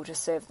for people to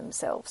serve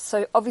themselves.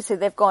 So obviously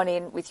they've gone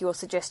in with your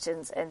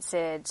suggestions and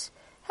said,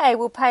 hey,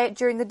 we'll pay it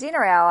during the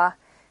dinner hour,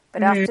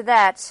 but after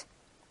that,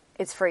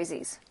 it's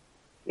freezies.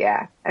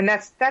 Yeah, and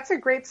that's a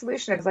great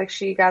solution. It's like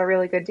she got a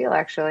really good deal,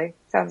 actually.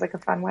 Sounds like a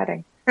fun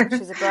wedding.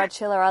 She's a bride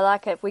chiller. I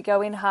like it. We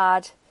go in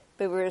hard,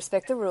 but we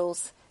respect the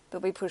rules,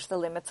 but we push the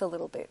limits a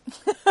little bit.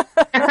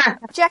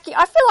 Jackie,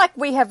 I feel like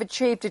we have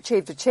achieved.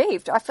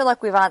 I feel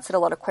like we've answered a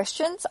lot of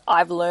questions.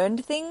 I've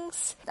learned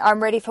things.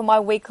 I'm ready for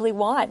my weekly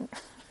wine.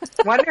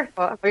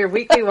 Wonderful. For your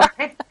weekly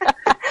wine.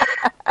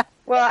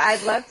 Well,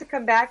 I'd love to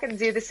come back and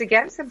do this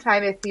again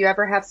sometime. If you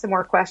ever have some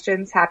more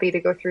questions, happy to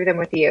go through them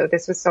with you.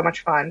 This was so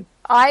much fun.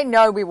 I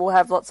know we will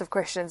have lots of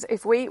questions.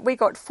 If we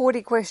got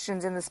 40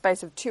 questions in the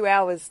space of 2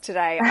 hours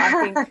today,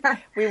 I think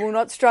we will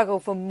not struggle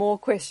for more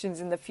questions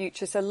in the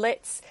future. So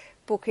let's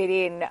book it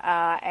in.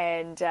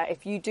 And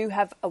if you do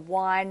have a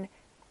wine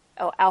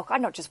or alcohol,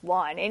 not just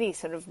wine, any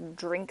sort of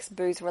drinks,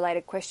 booze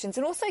related questions,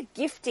 and also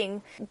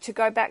gifting, to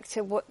go back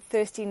to what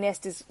Thirsty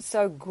Nest is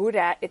so good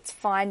at, it's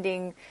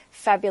finding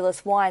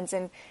fabulous wines.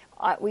 And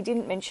we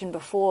didn't mention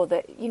before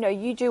that,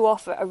 you do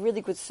offer a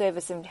really good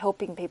service in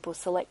helping people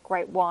select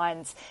great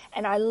wines.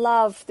 And I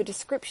love the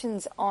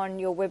descriptions on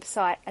your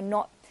website are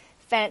not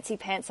fancy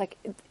pants. Like,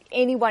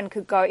 anyone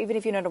could go, even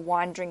if you're not a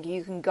wine drinker,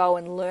 you can go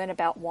and learn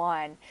about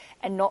wine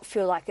and not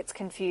feel like it's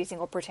confusing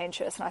or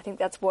pretentious. And I think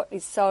that's what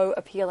is so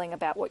appealing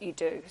about what you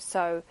do.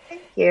 So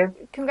thank you.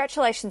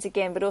 Congratulations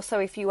again. But also,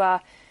 if you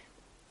are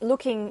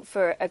looking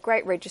for a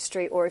great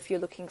registry, or if you're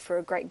looking for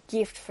a great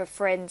gift for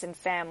friends and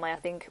family, I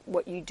think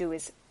what you do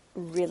is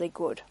really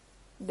good.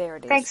 There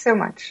it is. Thanks so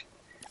much.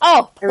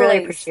 Oh, please. I really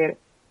appreciate it.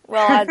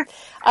 Well,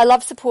 I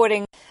love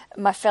supporting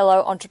my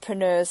fellow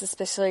entrepreneurs,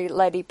 especially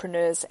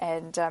ladypreneurs,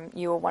 and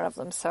you are one of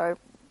them. So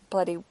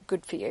bloody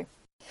good for you.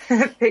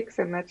 Thanks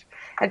so much.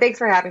 And thanks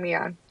for having me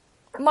on.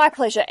 My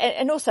pleasure.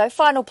 And also,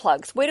 final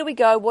plugs. Where do we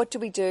go? What do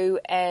we do?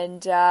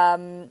 And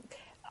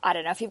I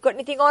don't know if you've got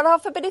anything on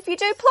offer, but if you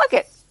do,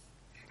 plug it.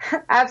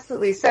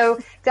 Absolutely. So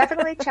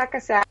definitely check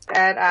us out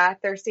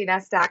at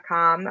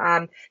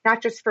thirstynest.com,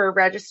 not just for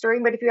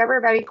registering, but if you ever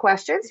have any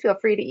questions, feel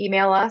free to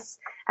email us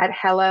at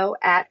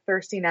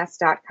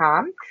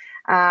hello@thirstynest.com.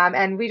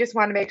 And we just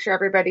want to make sure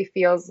everybody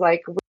feels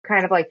like we're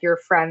kind of like your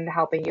friend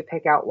helping you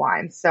pick out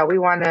wines. So we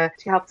want to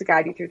help to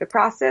guide you through the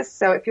process.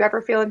 So if you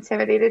ever feel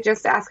intimidated,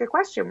 just ask a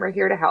question. We're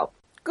here to help.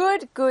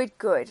 Good.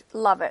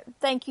 Love it.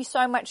 Thank you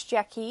so much,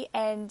 Jackie.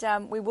 And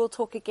we will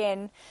talk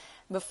again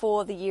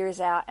before the year is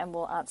out and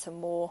we'll answer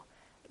more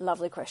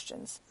lovely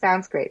questions.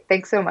 Sounds great.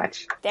 Thanks so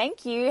much.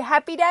 Thank you.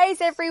 Happy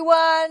days,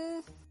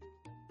 everyone.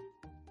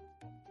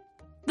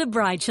 The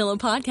Bridechilla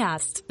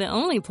Podcast. The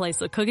only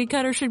place a cookie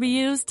cutter should be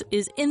used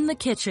is in the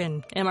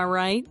kitchen. Am I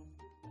right?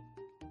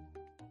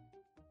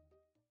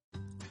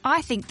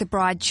 I think the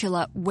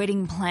Bridechilla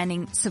Wedding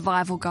Planning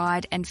Survival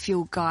Guide and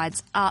Field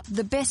Guides are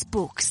the best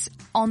books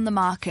on the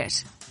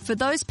market. For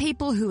those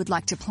people who would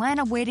like to plan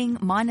a wedding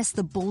minus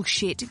the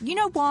bullshit. You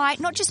know why?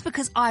 Not just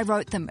because I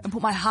wrote them and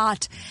put my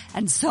heart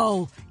and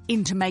soul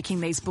into making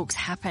these books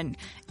happen.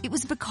 It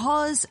was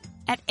because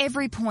at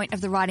every point of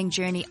the writing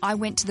journey, I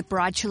went to the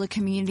Bridechilla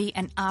community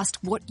and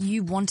asked what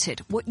you wanted,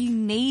 what you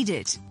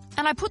needed.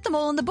 And I put them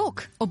all in the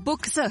book. Or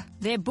books.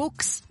 They're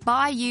books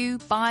by you,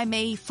 by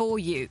me, for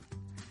you.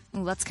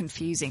 Well, that's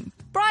confusing.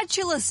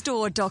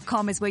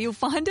 Bridechillastore.com is where you'll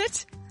find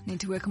it. I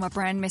need to work on my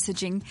brand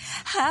messaging.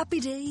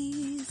 Happy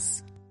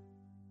days.